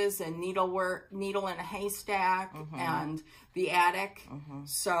stitches and needlework, needle in a haystack and the attic.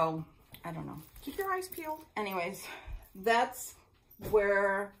 So, I don't know. Keep your eyes peeled. Anyways, that's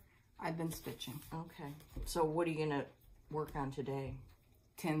where I've been stitching. Okay. So what are you going to work on today?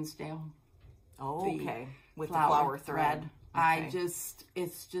 Tinsdale. Oh, okay. With the flower flower thread. Okay.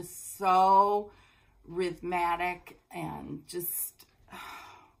 It's just so rhythmic and just...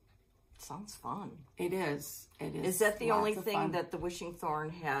 Sounds fun. It is. It is. Is that the only thing fun. that the Wishing Thorn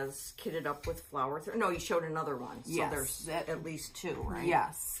has kitted up with flower thread? No, you showed another one. So Yes. there's at least 2, right?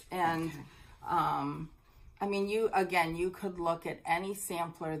 Yes. And, I mean, you could look at any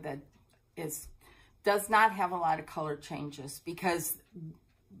sampler that does not have a lot of color changes because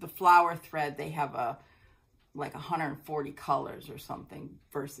the flower thread, they have like 140 colors or something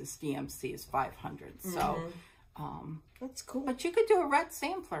versus DMC is 500. So, that's cool. but you could do a red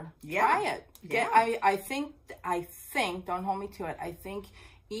sampler. Yeah. Try it. Yeah. I think, don't hold me to it, I think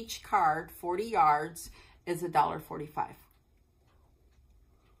each card, 40 yards, is $1.45.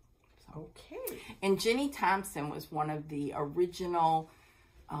 Okay. And Ginny Thompson was one of the original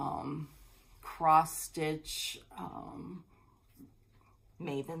cross-stitch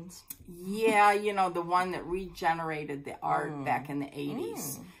Mavens. Yeah, you know, the one that regenerated the art back in the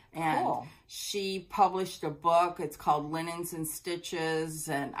 80s. And cool. she published a book. It's called Linens and Stitches.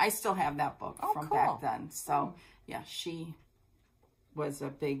 And I still have that book from cool. back then. So, yeah, she was a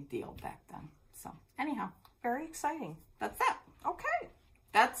big deal back then. So, anyhow, Very exciting. that's it. Okay.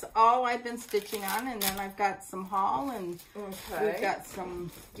 That's all I've been stitching on. And then I've got some haul and we've got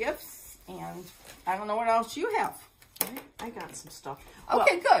some gifts. And I don't know what else you have. I got some stuff.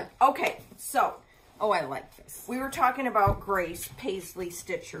 Okay, good. Okay, so Oh, I like this. we were talking about Grace Paisley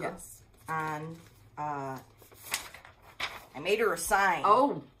Stitcher Yes. on I made her a sign.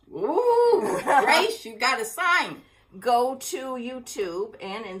 Oh, ooh, Grace, you got a sign. Go to YouTube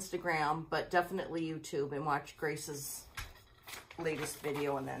and Instagram, but definitely YouTube, and watch Grace's latest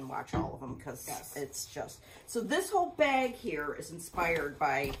video, and then watch all of them, because it's just... So this whole bag here is inspired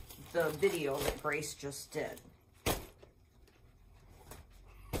by the video that Grace just did.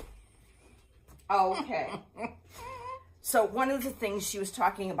 Okay. So one of the things she was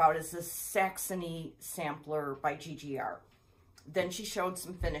talking about is this Saxony sampler by GGR. Then she showed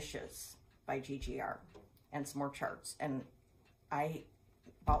some finishes by GGR and some more charts. And I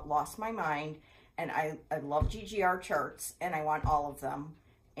about lost my mind. And I love GGR charts, and I want all of them.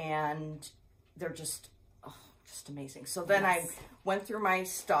 And they're just, just amazing. So then I went through my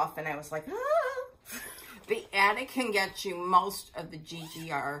stuff, and I was like, ah. The Attic can get you most of the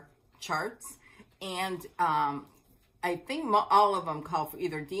GGR charts. And I think all of them call for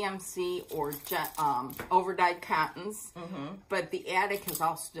either DMC or overdyed cottons. But the Attic has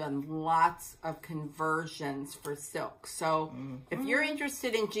also done lots of conversions for silk. So if you're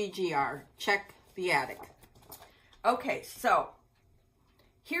interested in GGR, check the Attic. Okay, so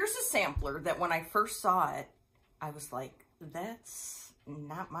here's a sampler that when I first saw it, I was like, that's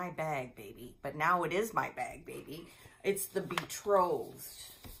not my bag, baby. But now it is my bag, baby. It's the Betrothed.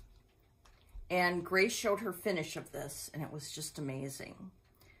 And Grace showed her finish of this, and it was just amazing.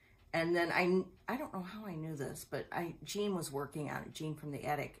 And then I don't know how I knew this, but Jean was working on it, Jean from the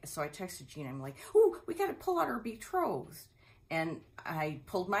Attic. So I texted Jean, I'm like, ooh, we got to pull out our Betrothed. And I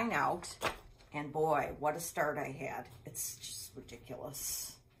pulled mine out, and boy, what a start I had. It's just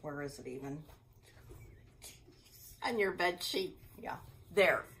ridiculous. Where is it even? On your bed sheet. Yeah,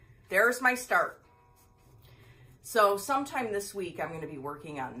 there's my start. So sometime this week, I'm going to be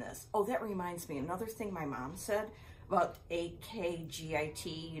working on this. Oh, that reminds me, another thing my mom said about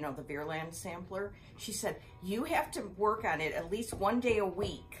AKGIT, you know, the Veerland sampler. She said, you have to work on it at least one day a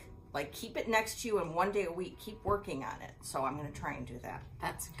week. Like, keep it next to you, and one day a week, keep working on it. So I'm going to try and do that.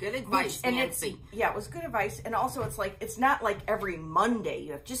 That's good advice, Nancy. Yeah, it was good advice. And also, it's like, it's not like every Monday.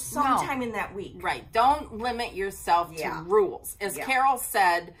 You have just sometime in that week. Right. Don't limit yourself to rules. As Carol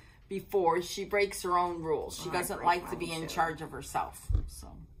said before, she breaks her own rules. She doesn't like to be in charge of herself. So,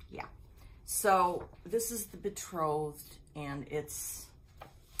 yeah. So, this is the Betrothed, and it's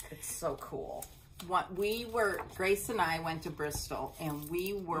so cool. Grace and I went to Bristol, and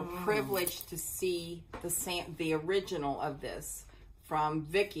we were privileged to see the original of this from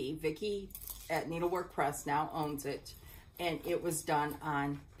Vicky. Vicky at Needlework Press now owns it, and it was done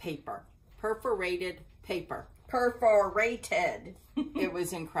on paper, perforated paper. Perforated. It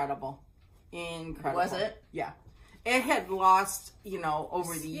was incredible. Incredible. Was it? Yeah. It had lost,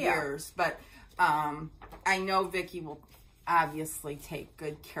 over the years, but I know Vicky will obviously take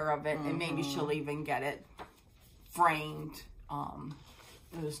good care of it, and maybe she'll even get it framed.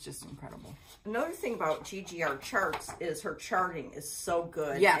 It was just incredible. Another thing about GGR charts is her charting is so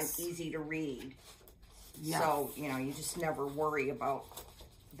good and easy to read. Yes. So, you just never worry about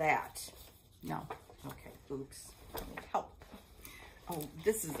that. No. Okay, oops. I need help. Oh,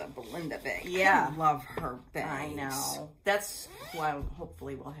 this is a Brenda bag. Yeah. I love her bag. I know. That's why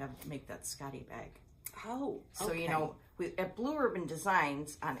hopefully we'll make that Scotty bag. Oh, so at Blue Ribbon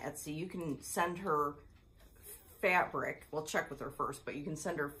Designs on Etsy, you can send her fabric. We'll check with her first, but you can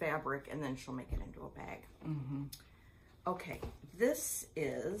send her fabric, and then she'll make it into a bag. Okay, this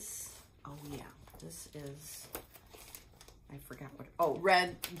is, I forgot what,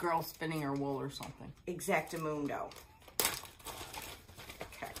 Red Girl Spinning Her Wool or something. Exactamundo.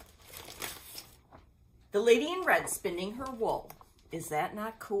 Okay. The Lady in Red Spinning Her Wool. Is that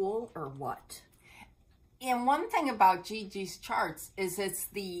not cool, or what? And one thing about Gigi's charts is it's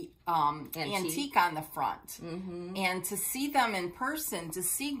the antique on the front. And to see them in person, to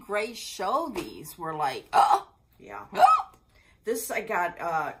see Grace show these, we're like, oh! Yeah. This, I got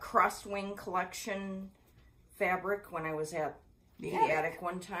Crosswing Collection fabric when I was at the attic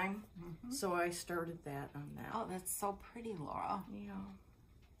one time. So I started that on that. Oh, that's so pretty, Laura. Yeah.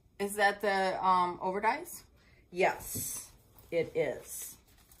 Is that the overdyes? Yes, it is.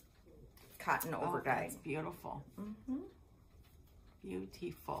 Cotton overdyed. That's beautiful.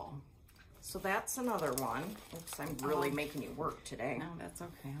 Beautiful. So that's another one. Oops, I'm really making you work today. No, that's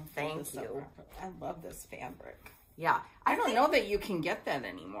okay. Thank you. I love this fabric. Yeah. I don't know that you can get that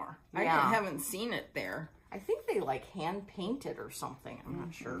anymore. Yeah. I haven't seen it there. I think they like hand paint it or something. I'm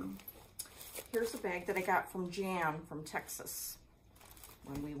not sure. Here's a bag that I got from Jan from Texas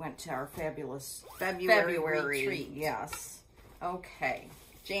when we went to our fabulous February retreat. Yes. Okay.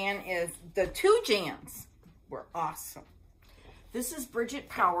 The two Jans were awesome. This is Bridget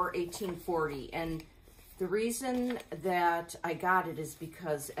Power 1840, and The reason that I got it is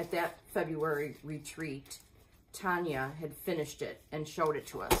because at that February retreat, Tanya had finished it and showed it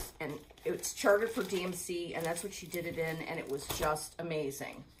to us. And it's charted for DMC, and that's what she did it in, and it was just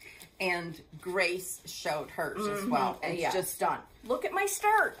amazing. And Grace showed hers as well. And It's yeah, just done. Look at my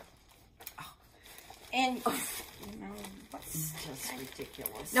start. And you know, It's just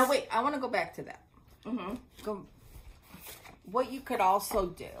ridiculous. now wait, I want to go back to that. Go. What you could also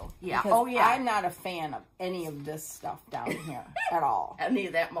do. Yeah. because Oh, yeah. I'm not a fan of any of this stuff down here at all. Any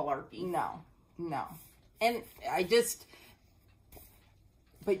of that malarkey. No. And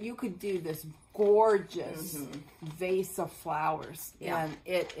but you could do this gorgeous vase of flowers. Yeah. And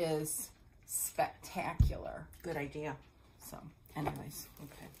it is spectacular. Good idea. So, anyways.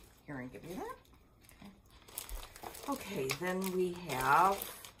 Okay. Here, I give you that. Okay, then we have,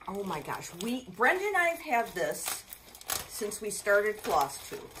 oh my gosh, Brenda and I have had this since we started floss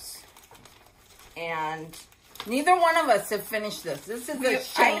tubes. And Neither one of us have finished this. This is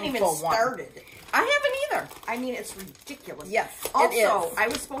a I haven't even shameful one. started it. I haven't either. I mean, it's ridiculous. Yes, also, it is. I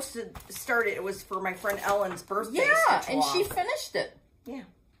was supposed to start it. It was for my friend Ellen's birthday. Yeah, stitch and along. she finished it. Yeah.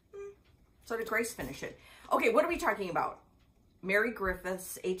 So did Grace finish it. Okay, what are we talking about? Mary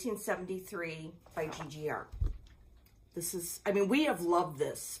Griffiths, 1873 by GGR. This is, I mean, we have loved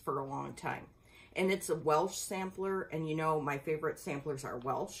this for a long time. And it's a Welsh sampler, and you know my favorite samplers are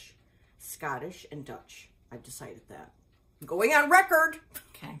Welsh, Scottish, and Dutch. I've decided that. I'm going on record.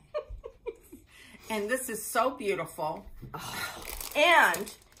 Okay. And this is so beautiful.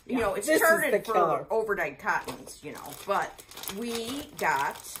 And, you know, it's this is the charted killer. for overdyed cottons, you know. But we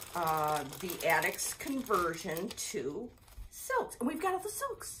got the Addict's conversion to silks. And we've got all the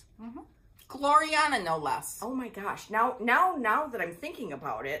silks. Gloriana, no less. Oh my gosh. Now that I'm thinking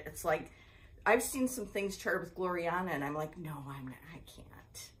about it, it's like, I've seen some things charted with Gloriana, and I'm like, no, I'm not, I can't.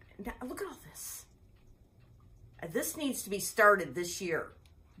 Now, look at all this. This needs to be started this year.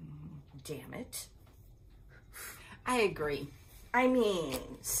 Damn it. I agree. I mean,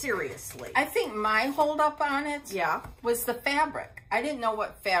 seriously. I think my holdup on it Yeah. was the fabric. I didn't know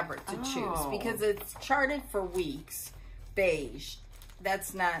what fabric to choose Oh. because it's charted for weeks. Beige.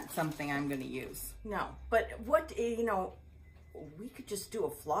 That's not something I'm going to use. No. But what, you know, we could just do a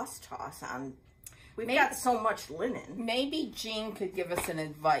floss toss on. We've got so much linen. Maybe Jean could give us an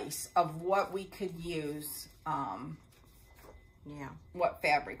advice of what we could use, Yeah. what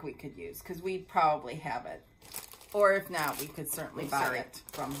fabric we could use, because we'd probably have it. Or if not, we could certainly buy Sorry. it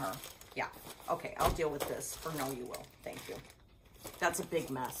from her. Yeah. Okay, I'll deal with this. Or no, you will. Thank you. That's a big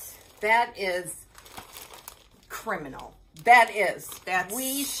mess. That is, Criminal. that's,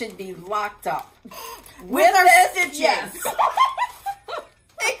 we should be locked up. With our this, stitches. yes.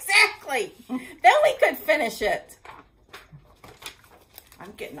 Exactly. Then we could finish it.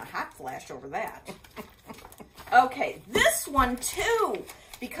 I'm getting a hot flash over that. Okay, this one too,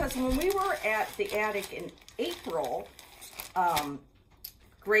 because when we were at the attic in April,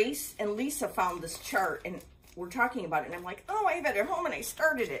 Grace and Lisa found this chart, and we're talking about it, and I'm like, oh, I have it at home, and I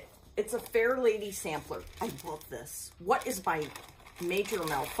started it. It's a Fair Lady sampler. I love this. What is my major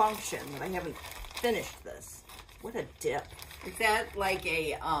malfunction that I haven't finished this? What a dip. Is that like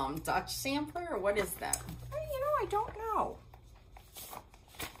a Dutch sampler, or what is that? You know, I don't know.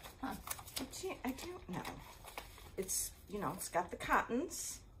 Huh. I don't know. It's, you know, it's got the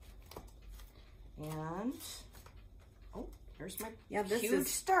cottons. And, oh, here's my this huge is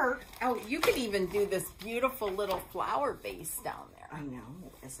start. Oh, you could even do this beautiful little flower base down there. I know,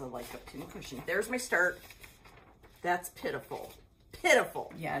 as a, like a pincushion. There's my start. That's pitiful.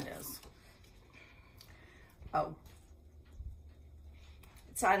 Pitiful. Yeah, it is. Oh.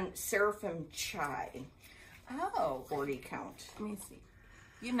 It's on Seraphim Chai. Oh. 40 count. Let me see.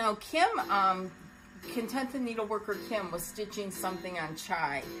 You know, Kim, Contented Needleworker Kim was stitching something on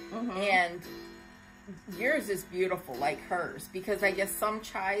Chai. And yours is beautiful like hers, because I guess some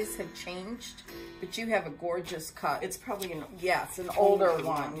Chais have changed, but you have a gorgeous cut. It's probably an older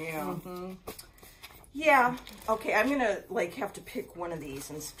one. Yeah. Yeah. Okay, I'm gonna like have to pick one of these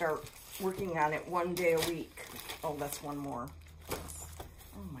and start working on it one day a week. Oh, that's one more.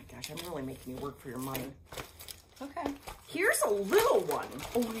 Oh my gosh, I'm really making you work for your money. Okay. Here's a little one.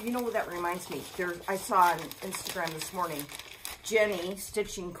 Oh, you know what that reminds me? I saw on Instagram this morning, Jenny,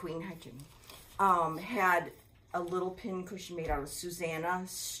 Stitching Queen, hi Jenny, had a little pin cushion made out of Susanna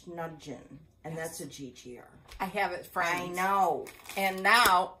Snudgeon, and that's a GGR. I have it framed. I know. And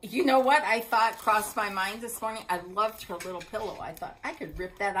now, you know what I thought crossed my mind this morning? I loved her little pillow. I thought I could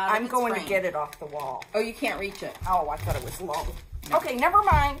rip that out I'm of its going frame. to get it off the wall. Oh, you can't reach it. Oh, I thought it was low. No. Okay, never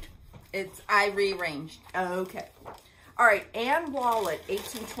mind. I rearranged. Okay. All right, Anne Wallet,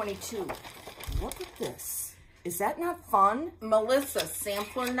 1822. look at this. Is that not fun? Melissa,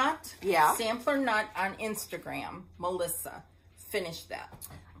 Sampler Nut. Yeah. Sampler Nut on Instagram. Melissa, finish that.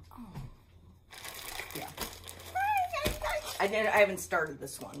 Oh. Yeah. I haven't started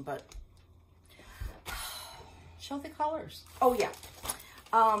this one, but Show the colors. oh yeah.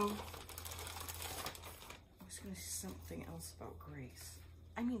 I was gonna say something else about Grace.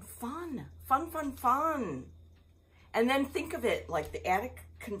 I mean, fun. And then think of it like the attic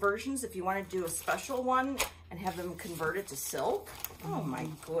conversions. If you want to do a special one and have them convert it to silk. Oh my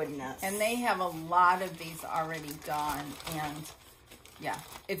goodness. And they have a lot of these already done. And yeah,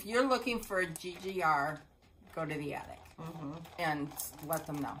 if you're looking for a GGR, go to the attic and let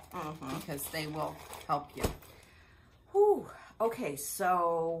them know because they will help you. Whew. Okay,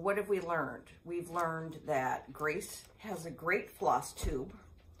 so what have we learned? We've learned that Grace has a great floss tube.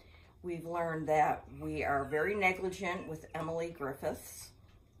 We've learned that we are very negligent with Emily Griffiths.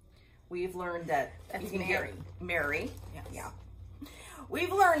 We've learned that That's you can Mary. get Mary. Yes. Yeah.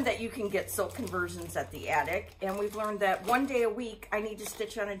 We've learned that you can get silk conversions at the attic, and we've learned that one day a week I need to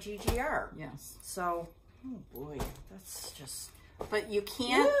stitch on a GGR. Yes. So, oh boy, that's just. But you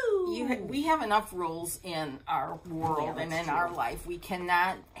can't, we have enough rules in our world and in our life. We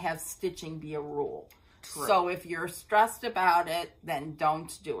cannot have stitching be a rule. True. So if you're stressed about it, then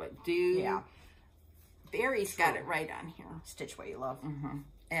don't do it. Barry's got it right on here. Stitch what you love.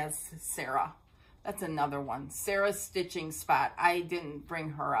 As Sarah. That's another one. Sarah's stitching spot. I didn't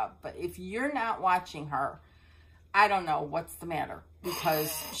bring her up. But if you're not watching her, I don't know what's the matter.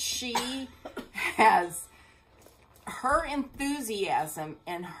 Because she has her enthusiasm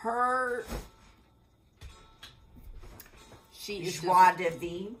and her... She is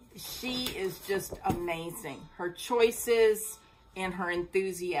just amazing. Her choices and her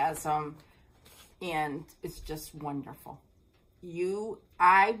enthusiasm, and it's just wonderful.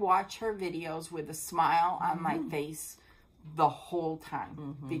 I watch her videos with a smile on my face the whole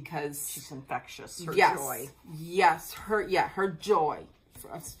time because she's infectious. Her joy. Yes, her joy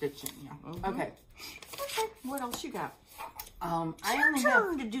of stitching. Yeah. Okay. What else you got? I only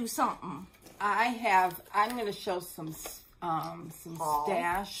have to do something. I'm going to show some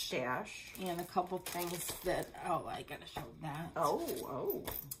stash and a couple things that, I gotta show that. Oh.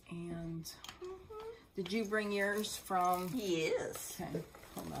 And did you bring yours from? Yes. Okay,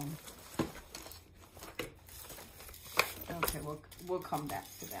 hold on. Okay, we'll come back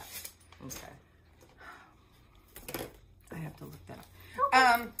to that. Okay. I have to look that up.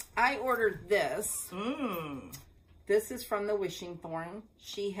 I ordered this. This is from the Wishing Thorn.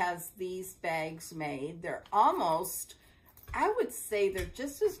 She has these bags made. They're almost, I would say they're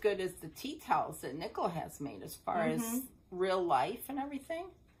just as good as the tea towels that Nicole has made as far as real life and everything.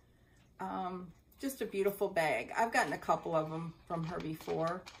 Just a beautiful bag. I've gotten a couple of them from her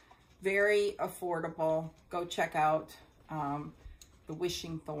before. Very affordable. Go check out the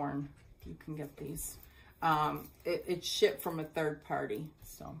Wishing Thorn. You can get these. It's shipped from a third party.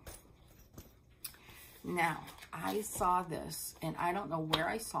 So now I saw this and I don't know where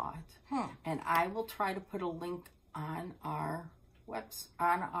I saw it. And I will try to put a link on our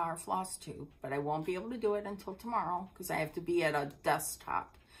floss tube, but I won't be able to do it until tomorrow because I have to be at a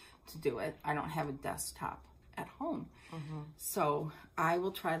desktop to do it. I don't have a desktop at home. So I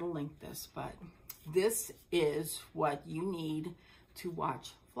will try to link this, but this is what you need to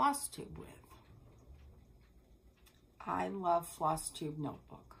watch floss tube with. I love Floss Tube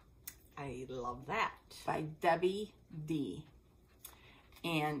Notebook. I love that. By Debbie D.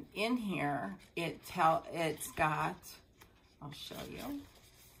 And in here, it's got, I'll show you.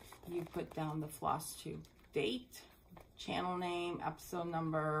 You put down the floss tube date, channel name, episode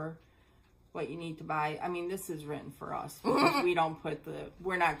number, what you need to buy. I mean, this is written for us because we don't put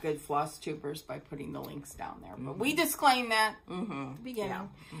we're not good floss tubers by putting the links down there. But we disclaim that at the beginning.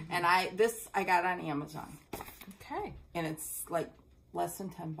 And I got on Amazon. Okay. And it's like less than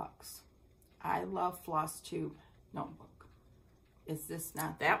 $10. I love Floss Tube Notebook. Is this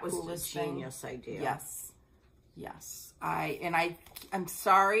not that was a genius idea? Yes. Yes. I'm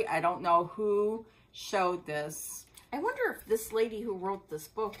sorry, I don't know who showed this. I wonder if this lady who wrote this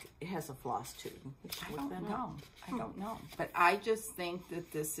book has a floss tube. I don't know. I don't know. But I just think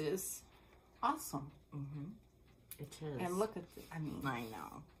that this is awesome. It is. And look at I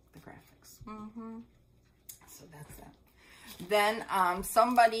know. the graphics. So that's that. Then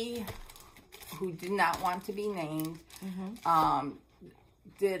somebody who did not want to be named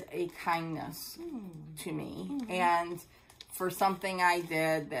did a kindness to me. And for something I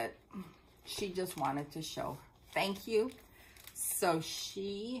did that she just wanted to show thank you. So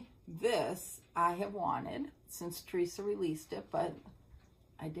this I have wanted since Teresa released it, but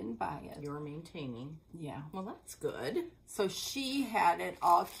I didn't buy it. You're maintaining. Yeah. Well, that's good. So she had it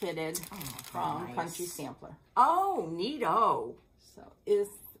all kitted from nice. Country Sampler. Oh, neato. So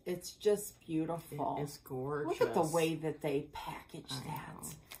it's just beautiful. It's gorgeous. Look at the way that they package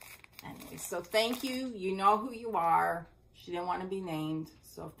that. Anyway, so thank you. You know who you are. She didn't want to be named.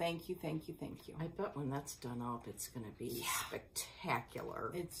 So thank you, thank you, thank you. I bet when that's done up, it's going to be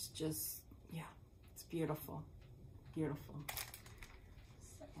spectacular. It's just, it's beautiful. Beautiful.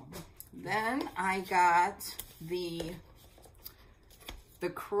 So, then I got the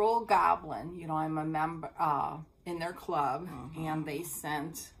Cruel Goblin. You know, I'm a member in their club, and they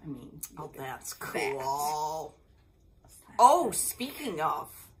sent, I mean, oh, that's cool. Oh, speaking of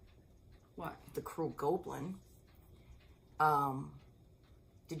what? The Cruel Goblin,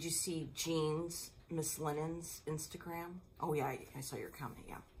 did you see Jean's, Miss Lennon's Instagram? Oh, yeah, I saw your comment,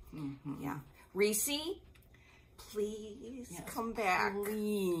 yeah. Reese, please come back.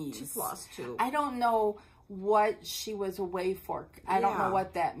 Please. To Floss Tube. I don't know what she was away for. I don't know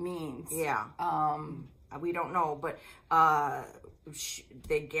what that means. Yeah. We don't know, but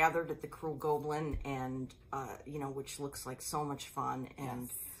they gathered at the Cruel Goblin, and you know, which looks like so much fun. And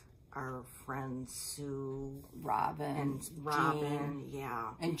our friends Sue, Robin, Jean,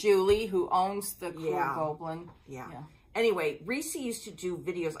 and Julie, who owns the Cruel Goblin. Yeah. Anyway, Reese used to do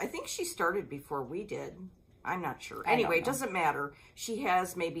videos. I think she started before we did. I'm not sure. Anyway, it doesn't matter. She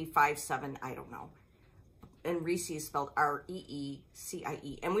has maybe 5, 7, I don't know. And Reese is spelled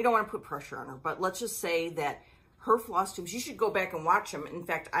R-E-E-C-I-E. And we don't want to put pressure on her, but let's just say that her floss tubes, you should go back and watch them. In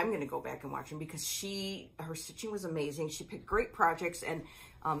fact, I'm going to go back and watch them because her stitching was amazing. She picked great projects, and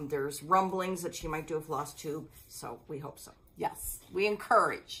there's rumblings that she might do a floss tube, so we hope so. Yes, we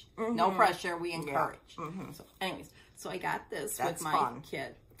encourage. No pressure, we encourage. So anyways, so I got this with my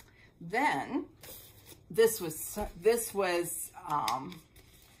kit. Then, this was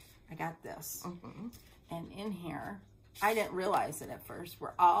I got this. And in here, I didn't realize it at first,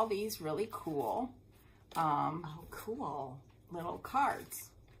 were all these really cool, cool little cards.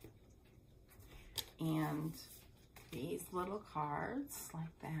 And these little cards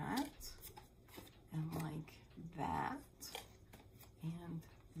like that, and like that, and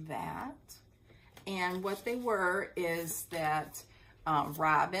that. And what they were is that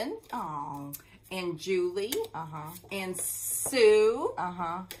Robin, and Julie, and Sue,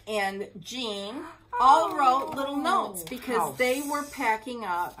 and Jean all wrote little notes because they were packing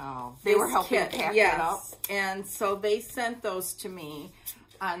up. They were helping pack it up. And so they sent those to me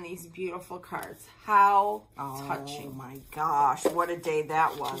on these beautiful cards. How touching. Oh my gosh, what a day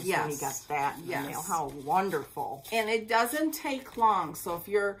that was when you got that in the mail. How wonderful. And it doesn't take long. So if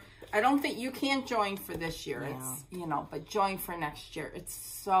you're, I don't think you can't join for this year. It's, you know, but join for next year. It's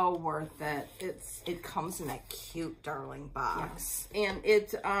so worth it. It comes in that cute darling box. And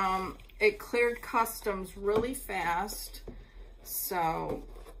it cleared customs really fast. So,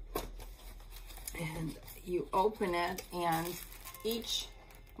 and you open it, and each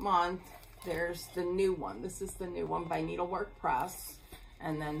month there's the new one. This is the new one by Needlework Press.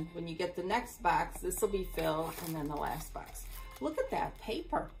 And then when you get the next box, this will be filled, and then the last box. Look at that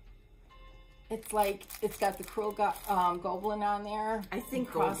paper. It's like, it's got the Cruel Goblin on there. I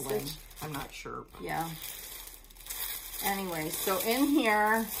think Goblin. I'm not sure. Yeah. Anyway, so in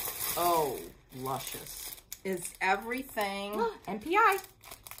here, oh, luscious, is everything. MPI.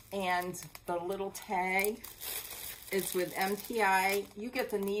 And the little tag is with MPI. You get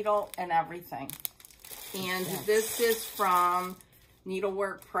the needle and everything. And this is from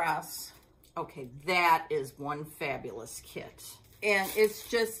Needlework Press. Okay, that is one fabulous kit. And it's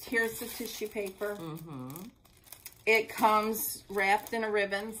just, here's the tissue paper. It comes wrapped in a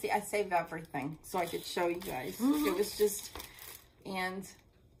ribbon. See, I saved everything so I could show you guys. It was just, and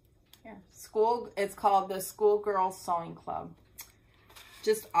here, it's called the Schoolgirl Sewing Club.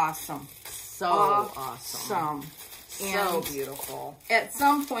 Just awesome. So awesome. And so beautiful. At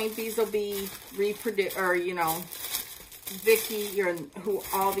some point, these will be reproduced, or, you know, Vicky, who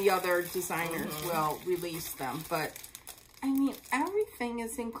all the other designers will release them. But I mean, everything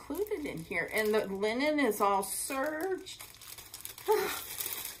is included in here. And the linen is all serged.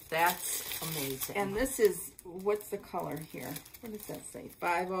 That's amazing. And this is, what's the color here? What does that say?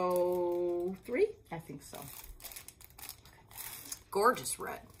 503? I think so. Gorgeous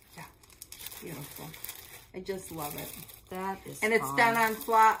red. Yeah. Beautiful. I just love it. That is And it's done on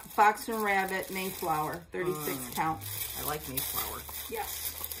Fox and Rabbit Mayflower, 36 count. I like Mayflower.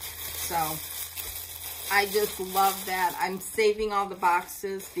 Yes. So, I just love that. I'm saving all the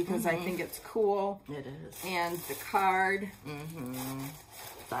boxes because I think it's cool. It is. And the card.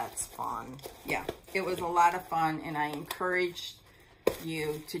 That's fun. Yeah, it was a lot of fun, and I encouraged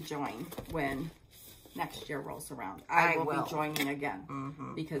you to join when next year rolls around. I will be joining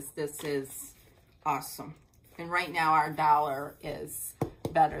again because this is awesome. And right now our dollar is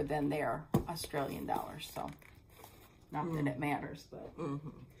better than their Australian dollar, so not that it matters, but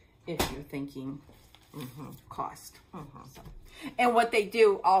if you're thinking cost. So. And what they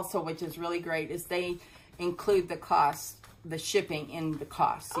do also, which is really great, is they include the cost, the shipping in the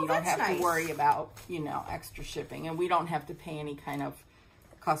cost. So you don't have to worry about, you know, extra shipping. And we don't have to pay any kind of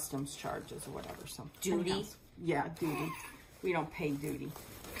customs charges or whatever. So duty? Yeah, duty. We don't pay duty.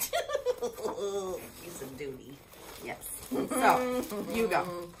 It's a duty. Yes. So, you go.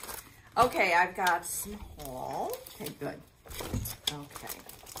 Okay, I've got some haul. Okay, good. Okay.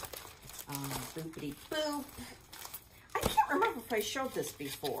 Boopity boop. I can't remember if I showed this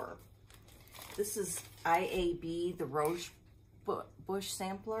before. This is IAB, the Rose Bush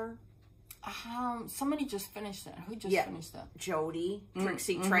sampler. Somebody just finished that. Who just finished that? Jody,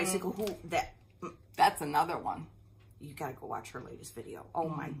 Trixie Tricycle. That's another one. You gotta go watch her latest video. Oh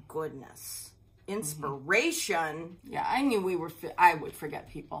my goodness. Inspiration. Yeah, I knew I would forget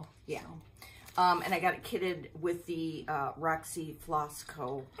people. Yeah. And I got it kitted with the Roxy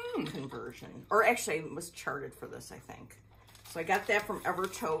Flosco conversion. Or actually, it was charted for this, I think. So I got that from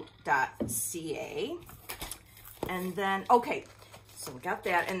evertote.ca. And then, okay, so we got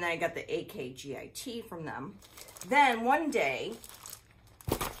that. And then I got the AKGIT from them. Then one day,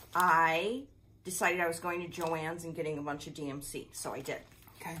 I decided I was going to Joann's and getting a bunch of DMC. So I did.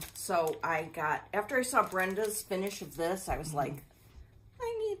 Okay. So I got, after I saw Brenda's finish of this, I was like,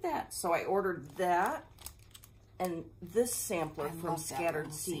 I need that. So I ordered that and this sampler from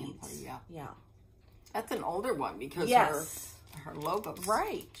Scattered Seeds. Sampler, yeah. That's an older one because her logo's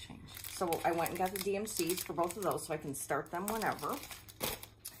changed. So I went and got the DMCs for both of those so I can start them whenever.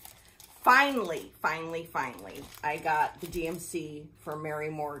 Finally, I got the DMC for Mary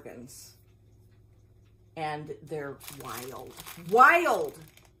Morgan's. And they're wild. Wild!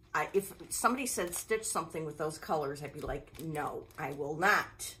 If somebody said stitch something with those colors, I'd be like, no, I will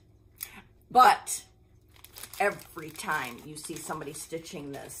not. But every time you see somebody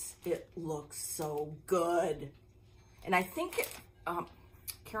stitching this, it looks so good. And I think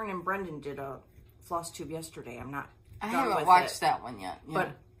Karen and Brendan did a floss tube yesterday. I haven't watched that one yet. Yeah.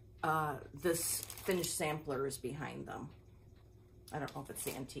 But this finished sampler is behind them. I don't know if it's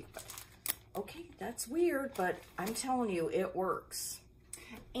the antique, but okay, that's weird, but I'm telling you, it works.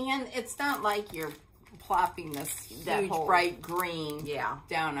 And it's not like you're plopping this huge bright green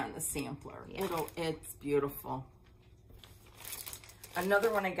down on the sampler. Yeah. It's beautiful.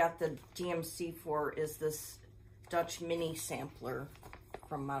 Another one I got the DMC for is this Dutch mini sampler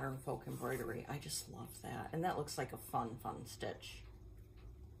from Modern Folk Embroidery. I just love that. And that looks like a fun stitch.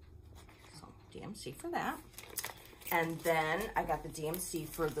 So DMC for that. And then I got the DMC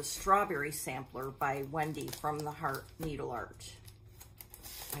for the Strawberry Sampler by Wendy from the Heart Needle Art.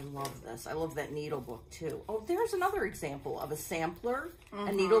 I love this. I love that needle book too. Oh, there's another example of a sampler,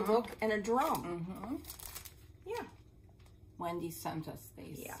 a needle book, and a drum. Yeah. Wendy sent us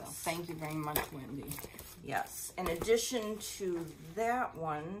these. Yes. So thank you very much, Wendy. Yes. In addition to that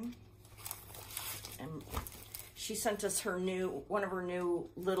one, and she sent us one of her new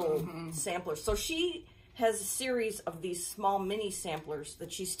little samplers. So she has a series of these small mini samplers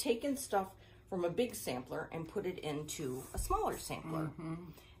that she's taken stuff from a big sampler and put it into a smaller sampler.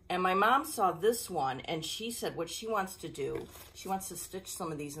 And my mom saw this one and she said what she wants to do, she wants to stitch some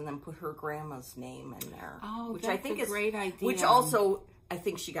of these and then put her grandma's name in there. Oh, which I think is a great idea. Which also I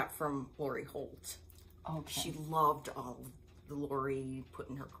think she got from Lori Holt. Okay. She loved all the Lori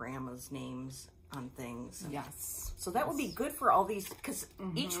putting her grandma's names on things. Yes. So that would be good for all these, because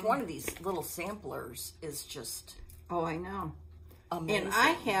each one of these little samplers is just... Oh, I know. Amazing. And I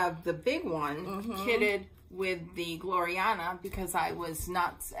have the big one kitted with the Gloriana because I was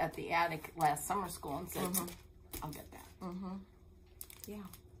nuts at the attic last summer school and said, I'll get that. Yeah.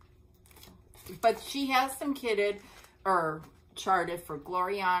 But she has them kitted or charted for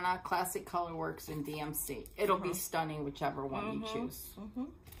Gloriana, Classic Colorworks, and DMC. It'll be stunning whichever one you choose.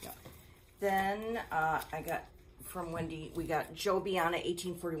 Yeah. Then I got from Wendy, we got Jobiana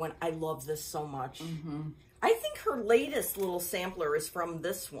 1841. I love this so much. I think her latest little sampler is from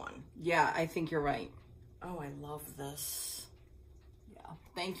this one. Yeah, I think you're right. Oh, I love this. Yeah.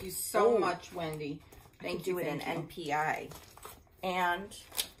 Thank you so much, Wendy. Thank you. An NPI. And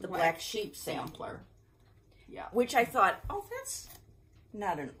the Black Sheep sampler. Yeah. Which I thought, oh, that's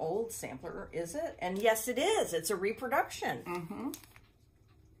not an old sampler, is it? And yes, it is. It's a reproduction.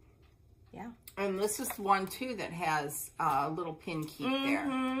 Yeah. And this is one, too, that has a little pin keep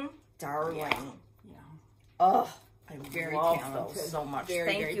there. Darling. Yeah. Oh, I Very love talented. those so much. Very,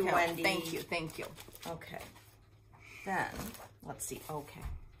 Thank very you, talented. Wendy. Thank you, thank you. Okay. Then, let's see. Okay.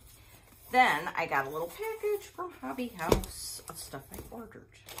 Then I got a little package from Hobby House of stuff I ordered.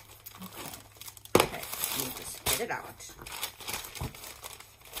 Okay. Okay. Let me just get it out.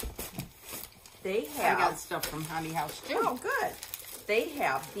 They have... I got stuff from Hobby House too. Oh, good. They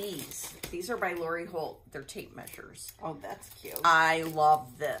have these. These are by Lori Holt. They're tape measures. Oh, that's cute. I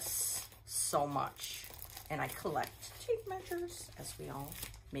love this so much. And I collect tape measures, as we all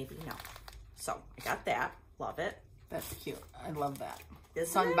maybe know. So, I got that. Love it. That's cute. I love that.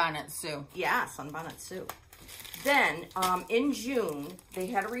 Isn't it? Sunbonnet Sue. Yeah, Sunbonnet Sue. Then, in June, they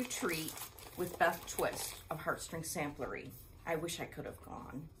had a retreat with Beth Twist of Heartstring Samplery. I wish I could have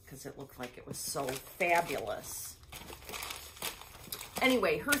gone, because it looked like it was so fabulous.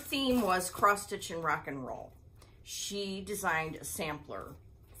 Anyway, her theme was cross-stitch and rock and roll. She designed a sampler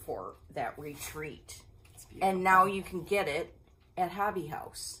for that retreat. And now you can get it at Hobby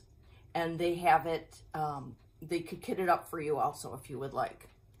House. And they have it, they could kit it up for you also if you would like.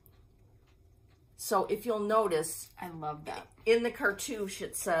 So if you'll notice, I love that. in the cartouche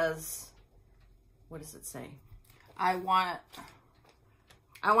it says, what does it say? I want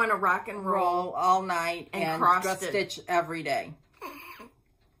to rock and roll. roll all night and cross stitch every day.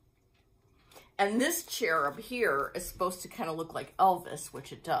 And this cherub here is supposed to kind of look like Elvis,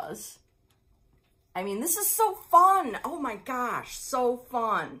 which it does. I mean, this is so fun. Oh my gosh, so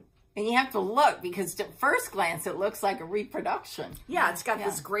fun. And you have to look, because at first glance, it looks like a reproduction. Yeah, it's got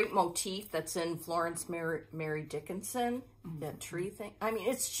this great motif that's in Florence Mary Dickinson, that tree thing. I mean,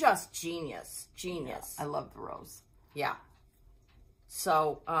 it's just genius, genius. I love the rose. Yeah.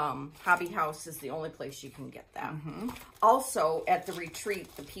 So, Hobby House is the only place you can get that. Also, at the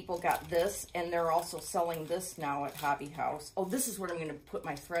retreat, the people got this, and they're also selling this now at Hobby House. Oh, this is what I'm going to put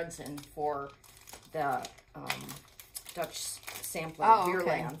my threads in for the Dutch sampler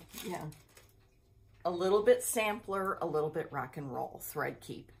Beerland. Yeah. A little bit sampler, a little bit rock and roll thread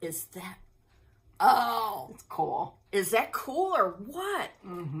keep. Is that... Oh! It's cool. Is that cool or what?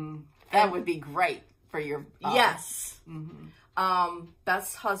 That would be great for your... Yes.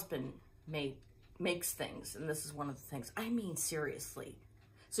 Beth's husband makes things, and this is one of the things. I mean, seriously.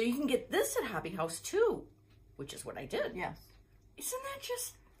 So you can get this at Hobby House too, which is what I did. Yes. Isn't that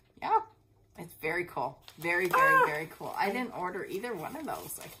just... Yeah. It's very cool. Very, very, very cool. I didn't order either one of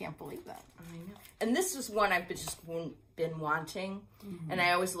those. I can't believe that. I know. And this is one I've been wanting, and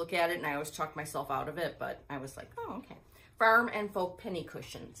I always look at it, and I always talk myself out of it, but I was like, oh, okay. Farm and Folk Penny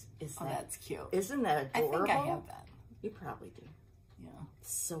Cushions. That's cute. Isn't that adorable? I think I have that. You probably do. Yeah.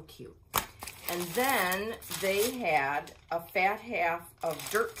 So cute. And then they had a fat half of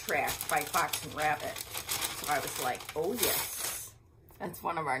Dirt Track by Fox and Rabbit. So I was like, oh, yes. That's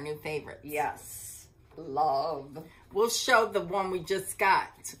one of our new favorites. Yes. Love. We'll show the one we just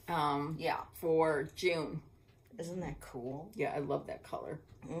got yeah. for June. Isn't that cool? Yeah, I love that color.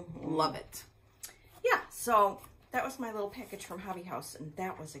 Love it. Yeah, so that was my little package from Hobby House, and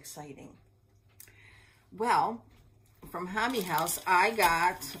that was exciting. Well, from Hobby House, I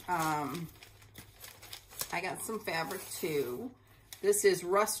got some fabric too. This is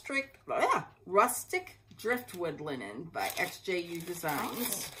rustic driftwood linen by XJU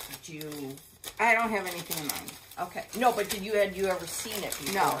Designs. Did I don't have anything in mind. Okay. No, but had you ever seen it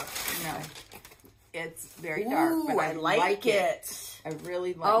before? No. It's very dark, but I like it. I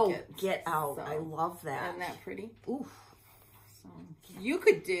really like it. Oh, get out. So, I love that. Isn't that pretty? Ooh. So, you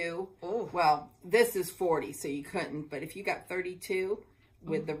could do, well, this is 40, so you couldn't, but if you got 32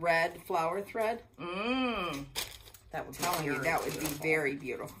 with the red flower thread, that would be you, that would be very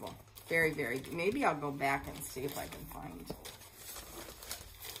beautiful. Very, very. Maybe I'll go back and see if I can find.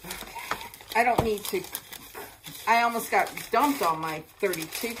 Okay. I don't need to. I almost got dumped on my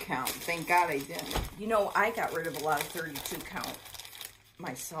 32 count. Thank God I didn't. You know, I got rid of a lot of 32 count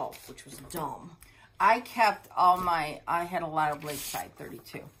myself, which was dumb. I kept all my. I had a lot of Lakeside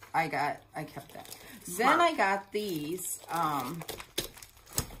 32. I kept that. Smart. Then I got these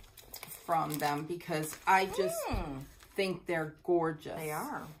from them because I just. Think they're gorgeous. They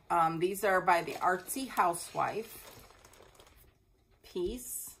are. These are by the Artsy Housewife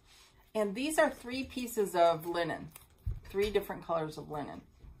piece. And these are 3 pieces of linen. 3 different colors of linen.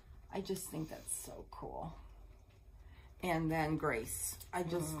 I just think that's so cool. And then Grace. I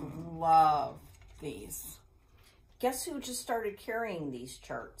just love these. Guess who just started carrying these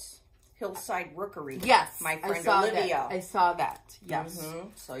charts? Hillside Rookery. Yes. My friend Olivia. I saw that. Yes.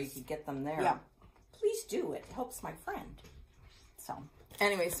 So you could get them there. Yeah. Please do. It helps my friend. So,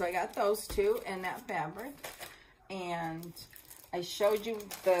 anyway, so I got those 2 and that fabric. And I showed you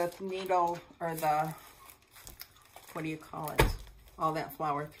the needle or the what do you call it? All that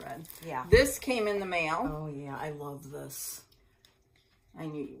flower thread. Yeah. This came in the mail. Oh, yeah. I love this. I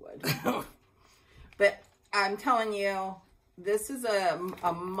knew you would. But I'm telling you, this is a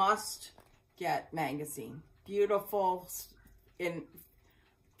must-get magazine. Beautiful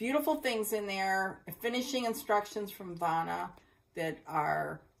things in there. Finishing instructions from Vanna that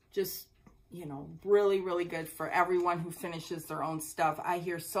are just, you know, really, really good for everyone who finishes their own stuff. I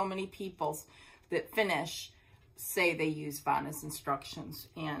hear so many people that finish say they use Vanna's instructions,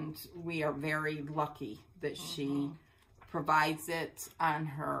 and we are very lucky that she provides it on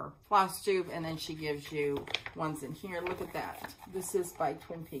her floss tube, and then she gives you ones in here. Look at that. This is by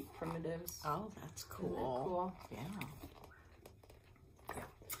Twin Peak Primitives. Oh, that's cool. Isn't that cool? Yeah.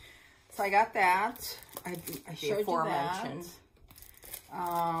 So I got that. I showed you that.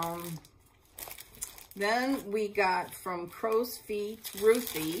 Then we got from Crow's Feet,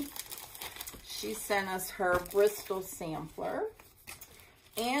 Ruthie. She sent us her Bristol sampler.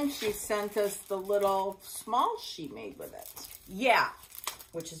 And she sent us the little smalls she made with it. Yeah,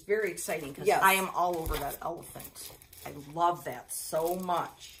 which is very exciting because I am all over that elephant. I love that so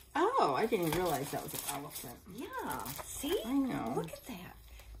much. Oh, I didn't realize that was an elephant. Yeah, see? I know. Look at that.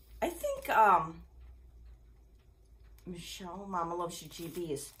 I think Michelle, Mama Loves You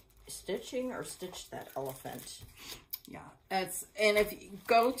GB, is stitching or stitched that elephant. Yeah, and if you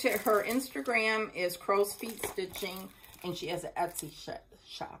go to her Instagram is Crow's Feet Stitching, and she has an Etsy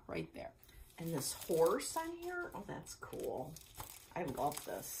shop right there. And this horse on here, oh, that's cool. I love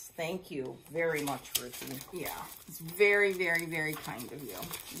this. Thank you very much, Ruthie. Yeah, it's very, very, very kind of you.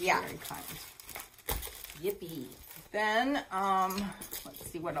 Yeah. Very kind. Yippee. Then, let's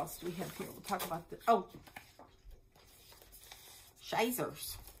see, what else do we have here? We'll talk about the,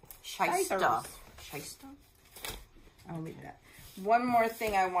 Shizers. Shysta. I'll leave that. One more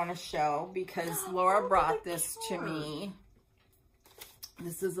thing I want to show, because Laura brought this to me.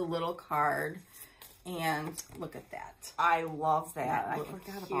 This is a little card, and look at that. I love that. I Little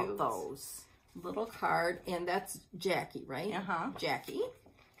forgot cute about those. Little card, and that's Jackie, right? Uh-huh. Jackie.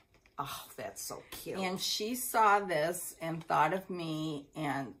 Oh, that's so cute. And she saw this and thought of me,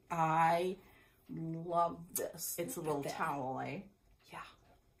 and I love this. It's a little towel, eh? Yeah.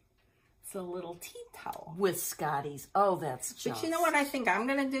 It's a little tea towel. With Scotty's. Oh, that's just... But you know what I think I'm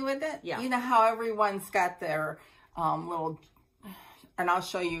going to do with it? Yeah. You know how everyone's got their little... And I'll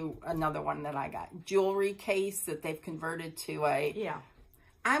show you another one that I got. Jewelry case that they've converted to a... Yeah.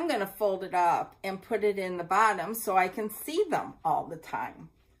 I'm going to fold it up and put it in the bottom so I can see them all the time.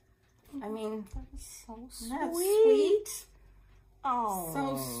 I mean, That's so sweet. that's sweet. Oh.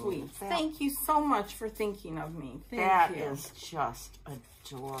 So sweet. Thank you so much for thinking of me. Thank That you. is just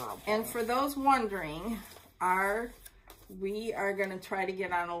adorable. And for those wondering, we are going to try to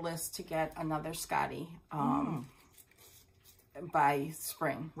get on a list to get another Scotty by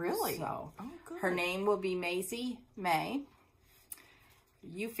spring. Really? So good. her name will be Maisie May.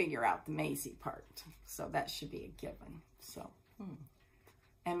 You figure out the Maisie part. So that should be a given. So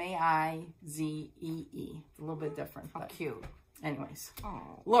M-A-I-Z-E-E. A little bit different. How but cute. anyways.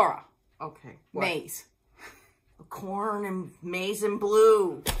 Oh. Laura. Okay. Maize. Corn and maize and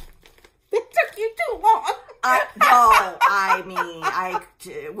blue. It took you too long.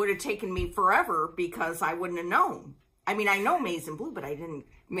 It would have taken me forever because I wouldn't have known. I mean, I know maize and blue, but I didn't.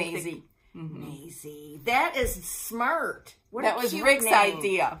 Maisie. Maisie. That is smart. What That a was cute Rick's name.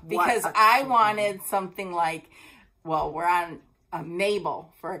 idea, What because a I cute wanted name. something like, well, we're on a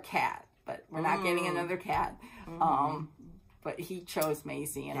Mabel for a cat, but we're not getting another cat. But he chose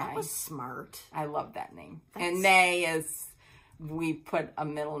Maisie, and That was smart. I love that name. And May is, we put a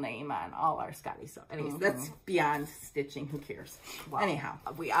middle name on all our Scotty stuff. Anyways, that's beyond stitching. Who cares? Well, anyhow,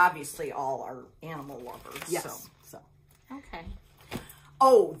 we obviously all are animal lovers. yes. So Okay.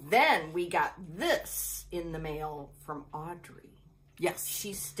 Oh, then we got this in the mail from Audrey. yes,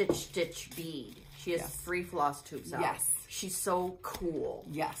 She's Stitch Bead. She has 3 floss tubes out. Yes. She's so cool.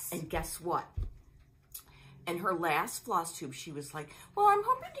 yes. And guess what? In her last floss tube, she was like, well, I'm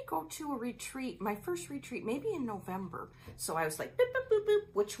hoping to go to a retreat, my first retreat, maybe in November. So I was like, boop, boop, boop, boop.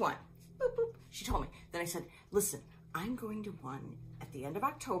 Which one? Boop, boop. She told me. Then I said, listen, I'm going to one at the end of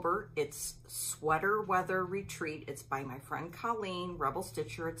October. It's Sweater Weather Retreat. It's by my friend Colleen, Rebel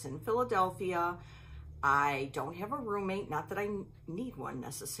Stitcher. It's in Philadelphia. I don't have a roommate. Not that I need one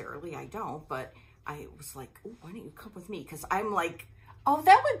necessarily. I don't. But I was like, oh, why don't you come with me? Because I'm like... Oh,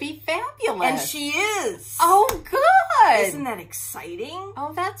 that would be fabulous. And she is. Oh, good. Isn't that exciting?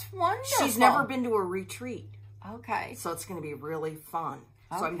 Oh, that's wonderful. She's never been to a retreat. Okay. So it's going to be really fun.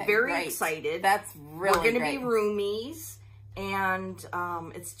 So I'm Okay, very great. excited. That's really We're going to great. be roomies. And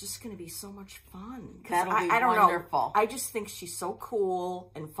it's just going to be so much fun. That'll be I don't wonderful. know. I just think she's so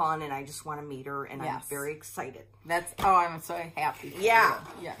cool and fun, and I just want to meet her, and I'm very excited. I'm so happy. Yeah.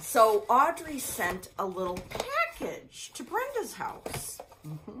 Yeah. So Audrey sent a little package to Brenda's house,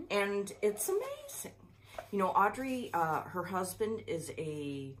 and it's amazing. You know, Audrey, her husband is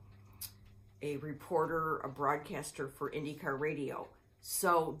a reporter, a broadcaster for IndyCar Radio.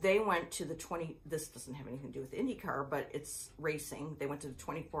 So they went to the this doesn't have anything to do with IndyCar, but it's racing. They went to the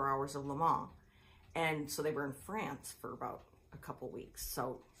 24 Hours of Le Mans. And so they were in France for about a couple weeks.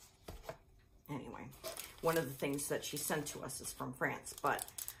 So anyway, one of the things that she sent to us is from France. But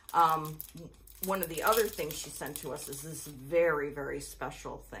one of the other things she sent to us is this very, very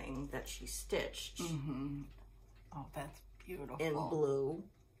special thing that she stitched. Oh, that's beautiful. In blue,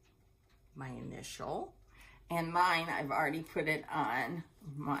 my initial. And mine, I've already put it on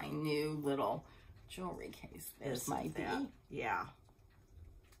my new little jewelry case. There's my D. Yeah.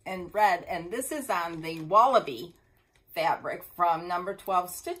 And red. And this is on the Wallaby fabric from number 12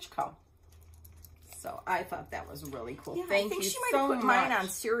 Stitch Co. So I thought that was really cool. Yeah, Thank I think you she might so have put much. mine on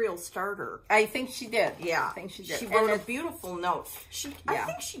Serial Starter. I think she did. Yeah. I think she did. She wrote a beautiful note. I Yeah.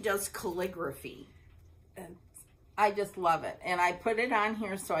 think she does calligraphy. I just love it. And I put it on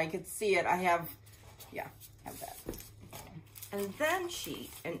here so I could see it. I have that. And then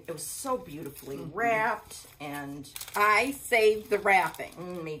and it was so beautifully wrapped, and I saved the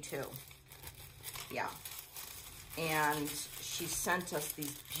wrapping. Me too. Yeah. And she sent us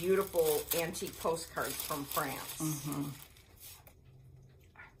these beautiful antique postcards from France. Aren't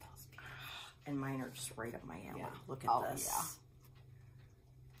those beautiful? And mine are just right up my alley. Yeah. Look at this. Yeah.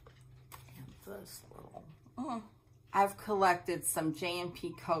 And this little... I've collected some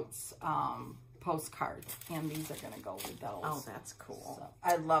J&P Coats postcards, and these are going to go with those. Oh, that's cool. So,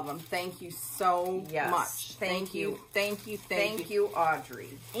 I love them. Thank you so much. Thank you. Thank you. Thank you,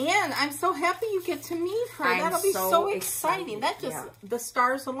 Audrey. And I'm so happy you get to meet her. That'll be so exciting. That just, the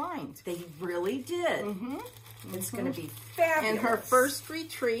stars aligned. They really did. It's going to be fabulous. And her first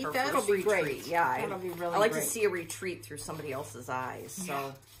retreat, that'll be great. Yeah, that'll be really I like great. to see a retreat through somebody else's eyes.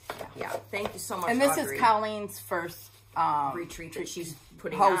 So, yeah, thank you so much, And this Audrey. is Colleen's first retreat that she's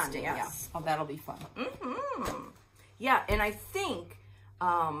putting hosting. on. Yes. Yeah. Oh, that'll be fun. Yeah, and I think,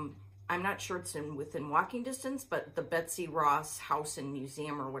 I'm not sure it's within walking distance, but the Betsy Ross House and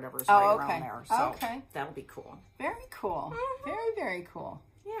Museum or whatever is right around there. So that'll be cool. Very cool. Very, very cool.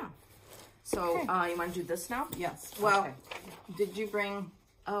 Yeah. So, you want to do this now? Yes. Well, did you bring...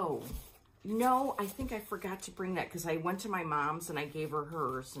 Oh, no, I think I forgot to bring that because I went to my mom's and I gave her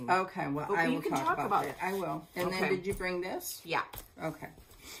hers. And, okay, well, I will talk about it. I will. And then did you bring this? Yeah. Okay.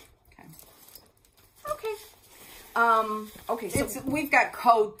 Okay, so we've got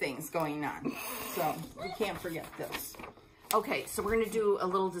code things going on, so we can't forget this. Okay, so we're going to do a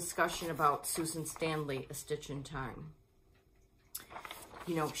little discussion about Susan Stanley, A Stitch in Time.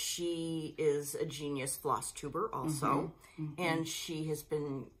 You know, she is a genius floss tuber also, and she has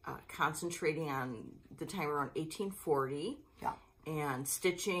been concentrating on the time around 1840, and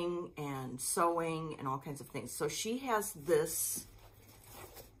stitching and sewing and all kinds of things. So she has this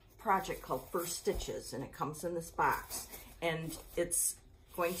project called First Stitches, and it comes in this box, and it's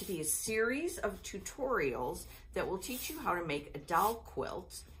going to be a series of tutorials that will teach you how to make a doll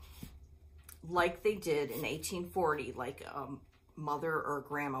quilt like they did in 1840, like mother or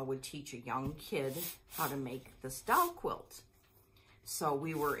grandma would teach a young kid how to make this doll quilt. So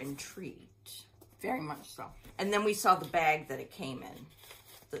we were intrigued. Very much so. And then we saw the bag that it came in,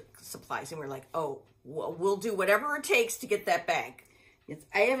 the supplies, and we were like, oh, well, we'll do whatever it takes to get that bag. Yes,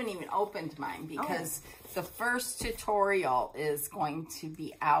 I haven't even opened mine because the first tutorial is going to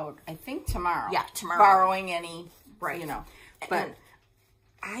be out, I think, tomorrow. Yeah, tomorrow. Borrowing any, right. But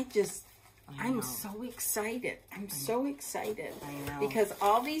I'm so excited. I'm so excited. I know. Because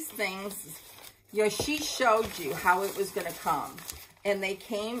all these things, she showed you how it was going to come. And they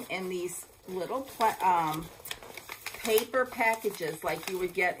came in these little paper packages like you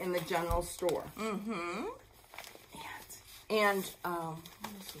would get in the general store. And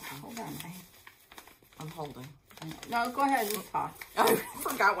hold on. I'm holding. No, go ahead and talk. I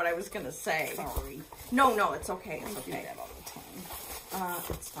forgot what I was going to say. Sorry. No, it's okay. It's I okay. do that all the time.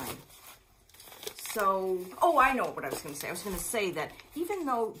 It's fine. So, I know what I was going to say. I was going to say that even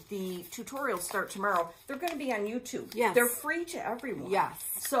though the tutorials start tomorrow, they're going to be on YouTube. Yes. They're free to everyone. Yes.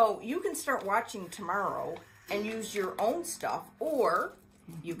 So you can start watching tomorrow and use your own stuff, or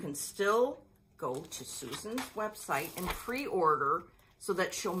you can still go to Susan's website and pre-order so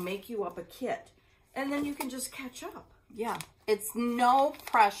that she'll make you up a kit. And then you can just catch up. Yeah. It's no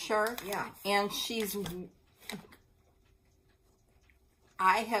pressure. Yeah. And she's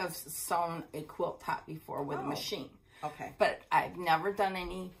I have sewn a quilt top before with a machine. Okay. But I've never done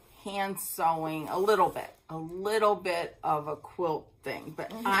any hand sewing, a little bit of a quilt thing.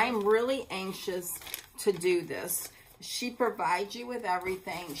 But I'm really anxious to do this. She provides you with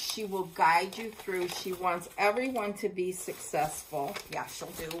everything. She will guide you through. She wants everyone to be successful. Yeah, she'll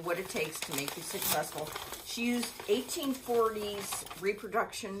do what it takes to make you successful. She used 1840s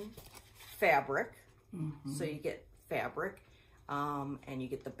reproduction fabric. So you get fabric, and you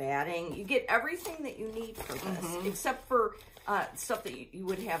get the batting. You get everything that you need for this, except for stuff that you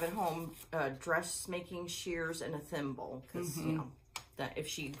would have at home, dressmaking shears and a thimble. Because, you know, that if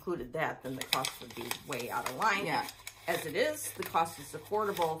she included that, then the cost would be way out of line. Yeah. As it is, the cost is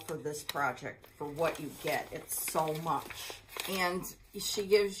affordable for this project for what you get. It's so much. And she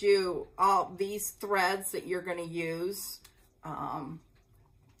gives you all these threads that you're going to use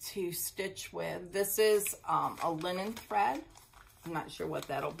to stitch with. This is a linen thread. I'm not sure what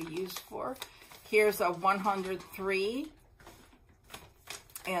that'll be used for. Here's a 103.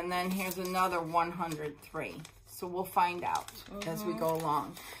 And then here's another 103. So we'll find out as we go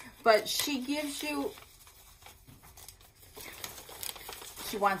along. But she gives you...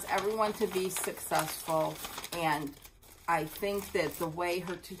 She wants everyone to be successful, and I think that the way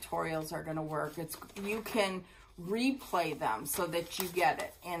her tutorials are going to work, you can replay them so that you get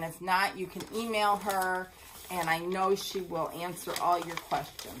it. And if not, you can email her, and I know she will answer all your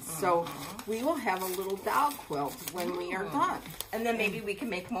questions. So we will have a little doll quilt when we are done. And then maybe we can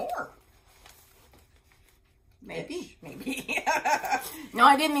make more. Maybe. Maybe. No,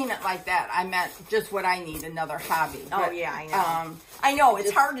 I didn't mean it like that. I meant just what I need, another hobby. Oh, but, yeah, I know. I know, it's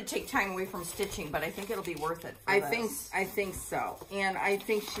hard to take time away from stitching, but I think it'll be worth it for this. I think so. And I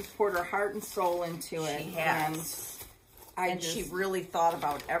think she's poured her heart and soul into it. She has. And she really thought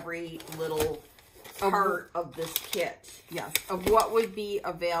about every little part of this kit. Yes, of what would be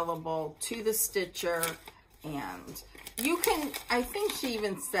available to the stitcher. And you can, I think she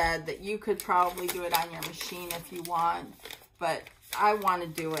even said that you could probably do it on your machine if you want, but I want to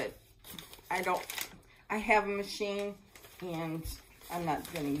do it. I have a machine and I'm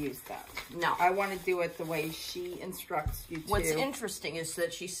not going to use that. No. I want to do it the way she instructs you to. What's interesting is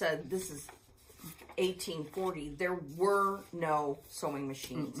that she said this is 1840. There were no sewing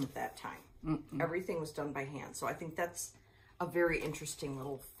machines at that time. Everything was done by hand. So I think that's a very interesting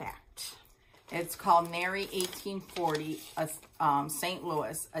little fact. It's called Mary 1840, St.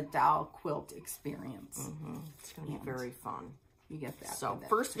 Louis, a doll quilt experience. It's going to be very fun. You get that. So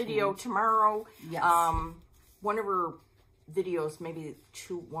first video tomorrow. Yes. One of her videos, maybe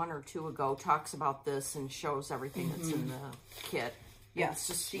one or two ago, talks about this and shows everything that's in the kit. Yes, it's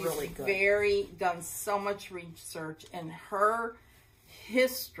just she's really good. Done so much research, and her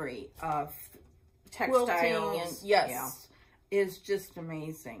history of Textiles, quilting and is just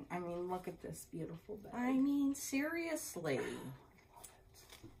amazing. I mean, look at this beautiful bag. I mean, seriously.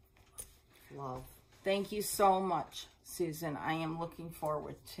 Love. Thank you so much, Susan. I am looking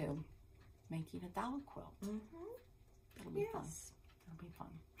forward to making a doll quilt. It'll be fun. It'll be fun.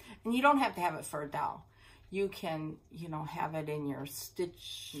 And you don't have to have it for a doll. You can, you know, have it in your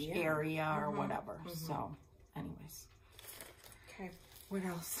stitch area or whatever. So, anyways. Okay. What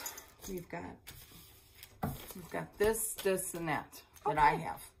else? We've got this, and that I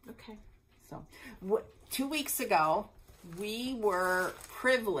have. Okay. So, 2 weeks ago, we were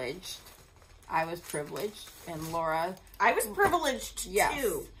privileged. I was privileged, and Laura. I was privileged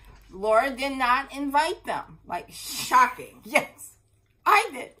too. Laura did not invite them. Like, shocking. Yes, I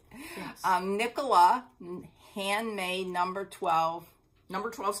did. Yes. Nicola, handmade number 12.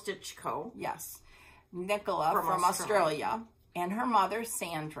 Number 12 Stitch Co. Yes. Nicola from Australia, and her mother,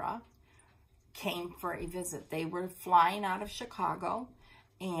 Sandra, came for a visit. They were flying out of Chicago,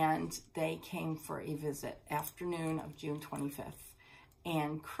 and they came for a visit afternoon of June 25th.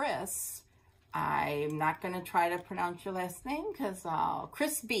 And Chris, I'm not going to try to pronounce your last name because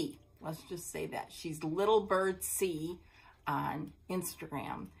Chris B, let's just say that. She's Little Bird C on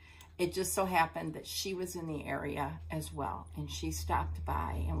Instagram. It just so happened that she was in the area as well, and she stopped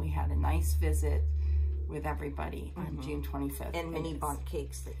by, and we had a nice visit with everybody on June 25th. And mini bundt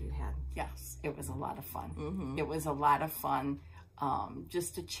cakes that you had. Yes, it was a lot of fun. It was a lot of fun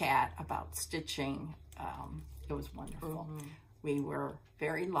just to chat about stitching. It was wonderful. We were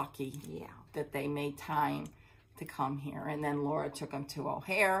very lucky that they made time to come here. And then Laura took them to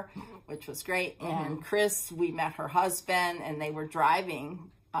O'Hare, which was great. And Chris, we met her husband, and they were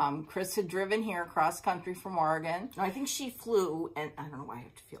driving. Chris had driven here cross country from Oregon. I think she flew, and I don't know why I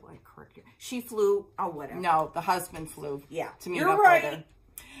have to feel like correct here. She flew, whatever. No, the husband flew. Yeah, to meet you're up right. with her.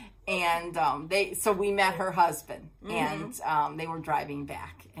 And so we met her husband, and they were driving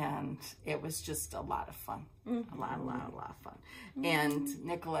back, and it was just a lot of fun. A lot of fun. And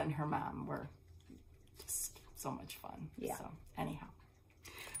Nicola and her mom were just so much fun. Yeah. So anyhow,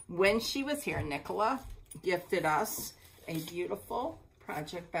 when she was here, Nicola gifted us a beautiful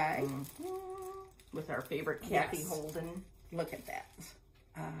project bag with our favorite Kathy Yes. Holden. Look at that.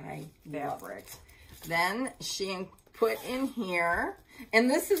 I love it. Then she put in here, and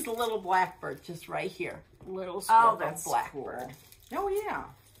this is a little blackbird just right here. Little strip of blackbird. Cool. Oh, yeah.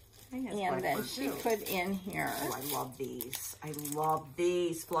 And then she put in here Oh, I love these. I love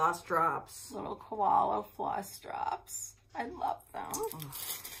these floss drops. little koala floss drops. I love them.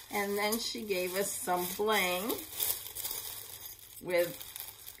 And then she gave us some bling with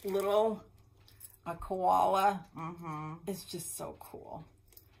a koala. It's just so cool.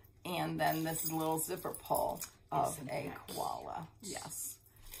 And then this little zipper pull of a koala. Yes.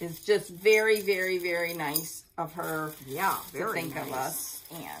 It's just very, very, very nice of her to think of us.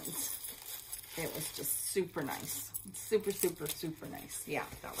 And it was just super nice. Super, super, super nice. Yeah,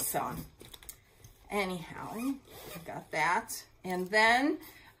 that was fun. Anyhow, I got that. And then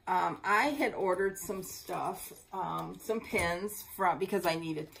I had ordered some stuff, some pins because I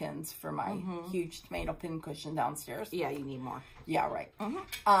needed pins for my huge tomato pin cushion downstairs. Yeah, you need more. Yeah, right.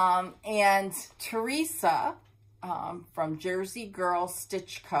 And Teresa from Jersey Girl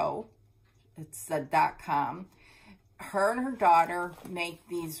Stitch Co. It's .com. Her and her daughter make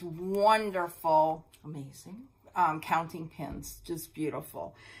these wonderful, amazing counting pins, just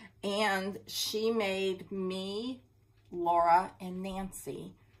beautiful. And she made me, Laura, and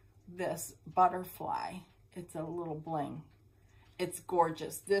Nancy this butterfly. It's a little bling. It's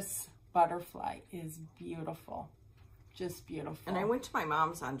gorgeous. This butterfly is beautiful. Just beautiful. And I went to my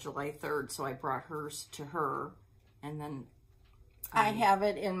mom's on July 3rd, so I brought hers to her. And then I have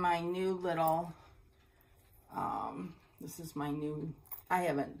it in my new little, this is my new, I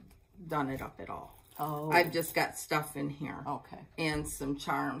haven't done it up at all. Oh. I've just got stuff in here. Okay. And some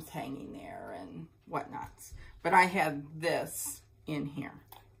charms hanging there and whatnots. But I have this in here.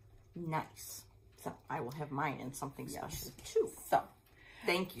 Nice. So I will have mine in something special too. So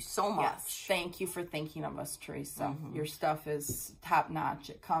thank you so much. yes, thank you for thinking of us, Teresa. Your stuff is top notch.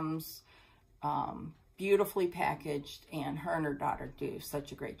 It comes beautifully packaged, and her and her daughter do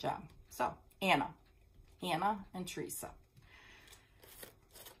such a great job. So Anna and Teresa.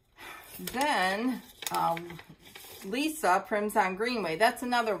 Then Lisa, Prims on Greenway. That's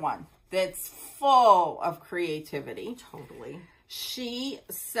another one that's full of creativity. Totally. She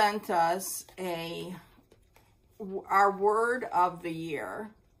sent us our word of the year.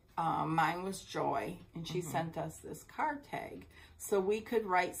 Mine was joy, and she sent us this card tag so we could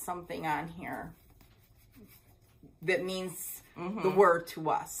write something on here that means the word to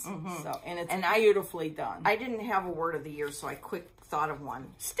us. So, and it's beautifully done. I didn't have a word of the year, so I quick thought of one.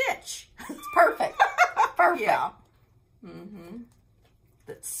 Stitch. Perfect. Perfect. Yeah.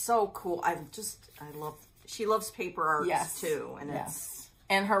 That's so cool. I love, she loves paper arts too. And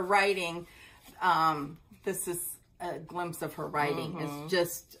and her writing, this is a glimpse of her writing, is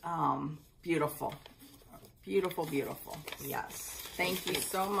just beautiful. Beautiful, beautiful. Yes. Thank you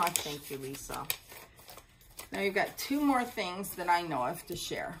so much. Thank you, Lisa. Now you've got two more things that I know of to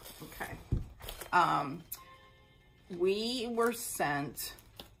share. Okay. We were sent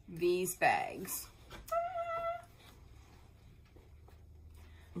these bags.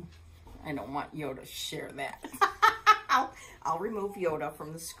 I don't want Yoda to share that. I'll remove Yoda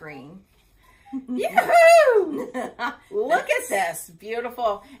from the screen. Yahoo! Look at this.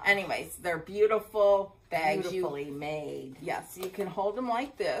 Beautiful. Anyways, they're beautiful bags. Beautifully made. Yes, you can hold them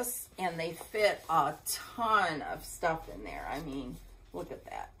like this, and they fit a ton of stuff in there. I mean, look at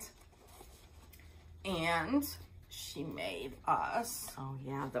that. And she made us. Oh,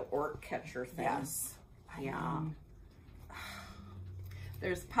 yeah, the orc catcher thing. Yes. Yeah.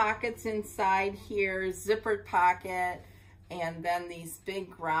 There's pockets inside here, zippered pocket, and then these big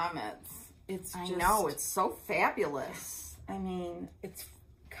grommets. I know, it's so fabulous. I mean, it's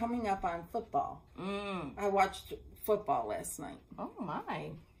coming up on football. I watched football last night. Oh, my.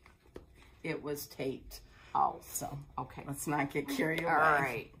 It was taped. Oh, So, okay. let's not get carried away. All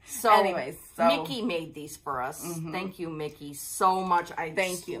right. So, anyways, Mickey made these for us. Thank you, Mickey, so much.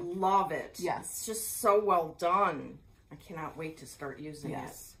 Thank you. Love it. Yes. It's just so well done. I cannot wait to start using it.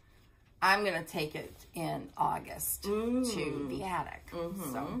 I'm going to take it in August to the attic.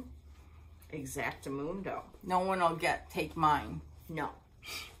 So, Exactamundo. no one will take mine. No.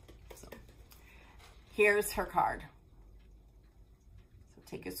 So, here's her card. So,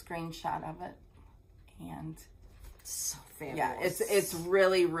 take a screenshot of it and So fabulous. Yeah, it's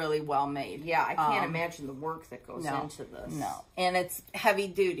really, really well made. Yeah, I can't imagine the work that goes into this. No, and it's heavy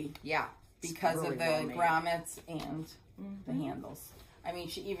duty. Yeah. Because really of the grommets and the handles. I mean,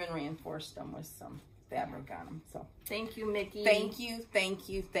 she even reinforced them with some fabric on them. So thank you, Mickey. Thank you, thank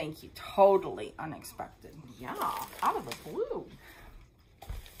you, thank you. Totally unexpected. Yeah, out of the blue.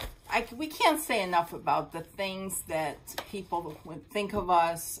 We can't say enough about the things that people would think of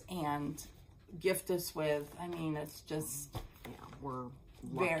us and gift us with. I mean, it's just we're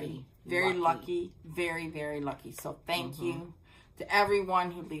lucky. Very lucky. Very, very lucky. So thank you to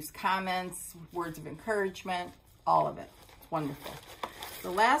everyone who leaves comments, words of encouragement, all of it. It's wonderful. The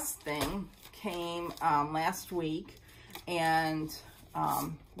last thing came last week, and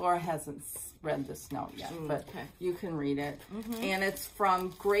Laura hasn't read this note yet, but you can read it. And it's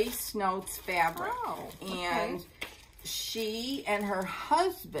from Grace Notes Fabric. Oh, okay. And she and her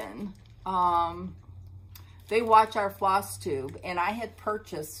husband, they watch our floss tube, and I had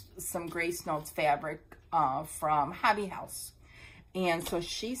purchased some Grace Notes fabric from Hobby House. And so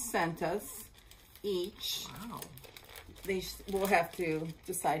she sent us each. Wow. We'll have to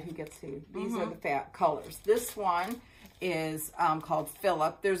decide who gets who. These are the colors. This one is called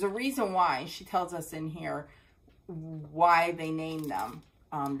Philip. There's a reason why. She tells us in here why they named them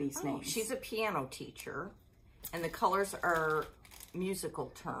these names. She's a piano teacher, and the colors are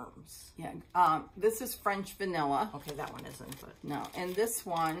musical terms. Yeah. This is French Vanilla. Okay, that one isn't, but no. And this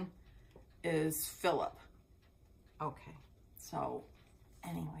one is Philip. Okay. So,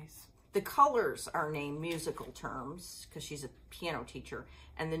 anyways. The colors are named musical terms because she's a piano teacher,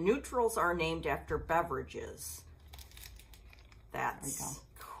 and the neutrals are named after beverages. That's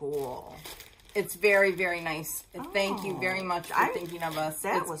cool. It's very, very nice. Thank you very much for thinking of us.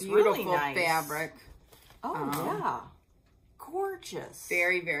 That was beautiful really nice. Fabric. Oh, yeah. Gorgeous.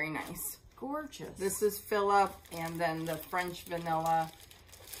 Very, very nice. Gorgeous. This is Philip, and then the French Vanilla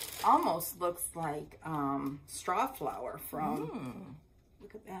almost looks like straw flower from...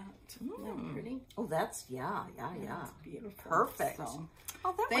 Look at that. Isn't that pretty? Oh, that's, yeah. That's beautiful. Perfect. So,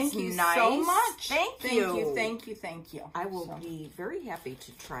 oh, that thank was you nice. so much. Thank you. Thank you. I will be very happy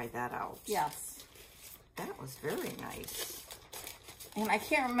to try that out. Yes. That was very nice. And I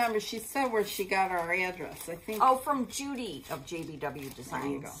can't remember. She said where she got our address. I think. Oh, from Judy of JBW Designs.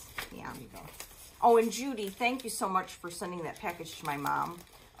 There you go. Yeah. There you go. Oh, and Judy, thank you so much for sending that package to my mom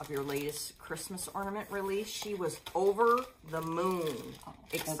of your latest Christmas ornament release. She was over the moon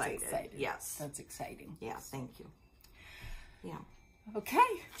excited. Yes. That's exciting. Yeah, thank you. Yeah. Okay.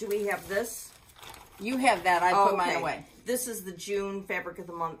 Do we have this? You have that. I put mine away. This is the June Fabric of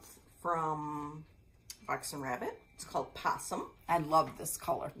the Month from Fox and Rabbit. It's called Possum. I love this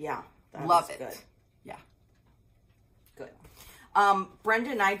color. Yeah. Love it. Good. Yeah. Good.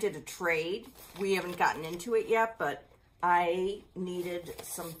 Brenda and I did a trade. We haven't gotten into it yet, but I needed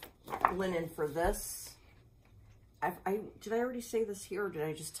some linen for this. Did I already say this here, or did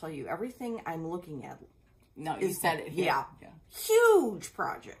I just tell you? Everything I'm looking at. No, you said it here. Yeah. Huge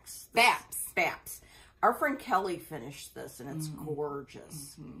projects. Baps. Our friend Kelly finished this, and it's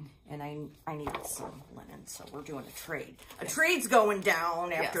gorgeous. And I needed some linen, so we're doing a trade. A trade's going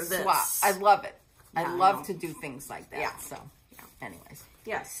down after this. Swap. I love it. I love to do things like that. Yeah. So, anyways.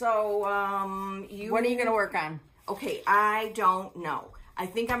 Yeah, so, What are you going to work on? Okay, I don't know. I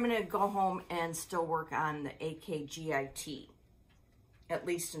think I'm going to go home and still work on the AKGIT. At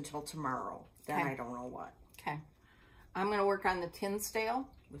least until tomorrow. Then I don't know what. Okay. I'm going to work on the Tinsdale.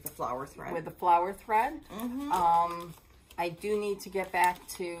 With the flower thread. With the flower thread. I do need to get back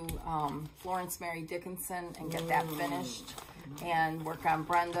to Florence Mary Dickinson and get that finished. And work on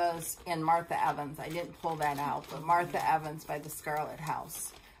Brenda's and Martha Evans. I didn't pull that out, but Martha Evans by the Scarlet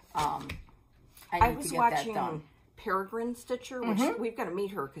House. I was watching Peregrine Stitcher, which we've got to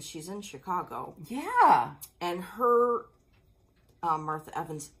meet her because she's in Chicago. Yeah. And her, Martha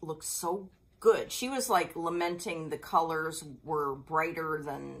Evans, looks so good. She was like lamenting the colors were brighter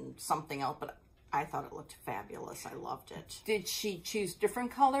than something else, but I thought it looked fabulous. I loved it. Did she choose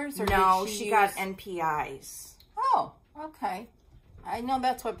different colors? Or no, did she got NPIs. Oh, okay. I know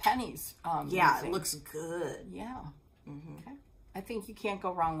that's what Penny's yeah, using. It looks good. Yeah. Okay. I think you can't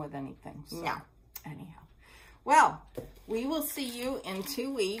go wrong with anything. So. No. Anyhow. Well, we will see you in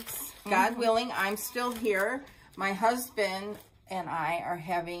 2 weeks. God willing, I'm still here. My husband and I are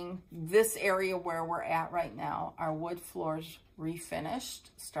having this area where we're at right now, our wood floors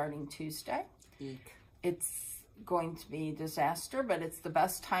refinished starting Tuesday. Eek. It's going to be a disaster, but it's the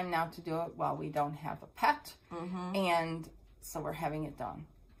best time now to do it while we don't have a pet. And so we're having it done.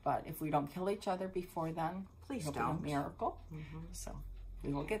 But if we don't kill each other before then, please it'll don't. be a miracle. So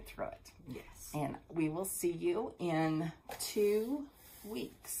We will get through it. Yes. And we will see you in 2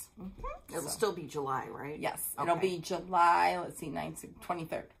 weeks. It'll still be July, right? Yes. Okay. It'll be July, let's see, 23rd,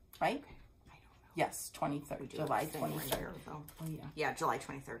 right? I don't know. Yes, 23rd. July 23rd. Oh, yeah. Yeah, July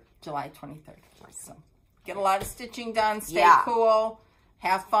 23rd. July 23rd. So get a lot of stitching done. Stay Yeah. cool.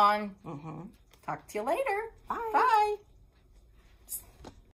 Have fun. Mm-hmm. Talk to you later. Bye. Bye.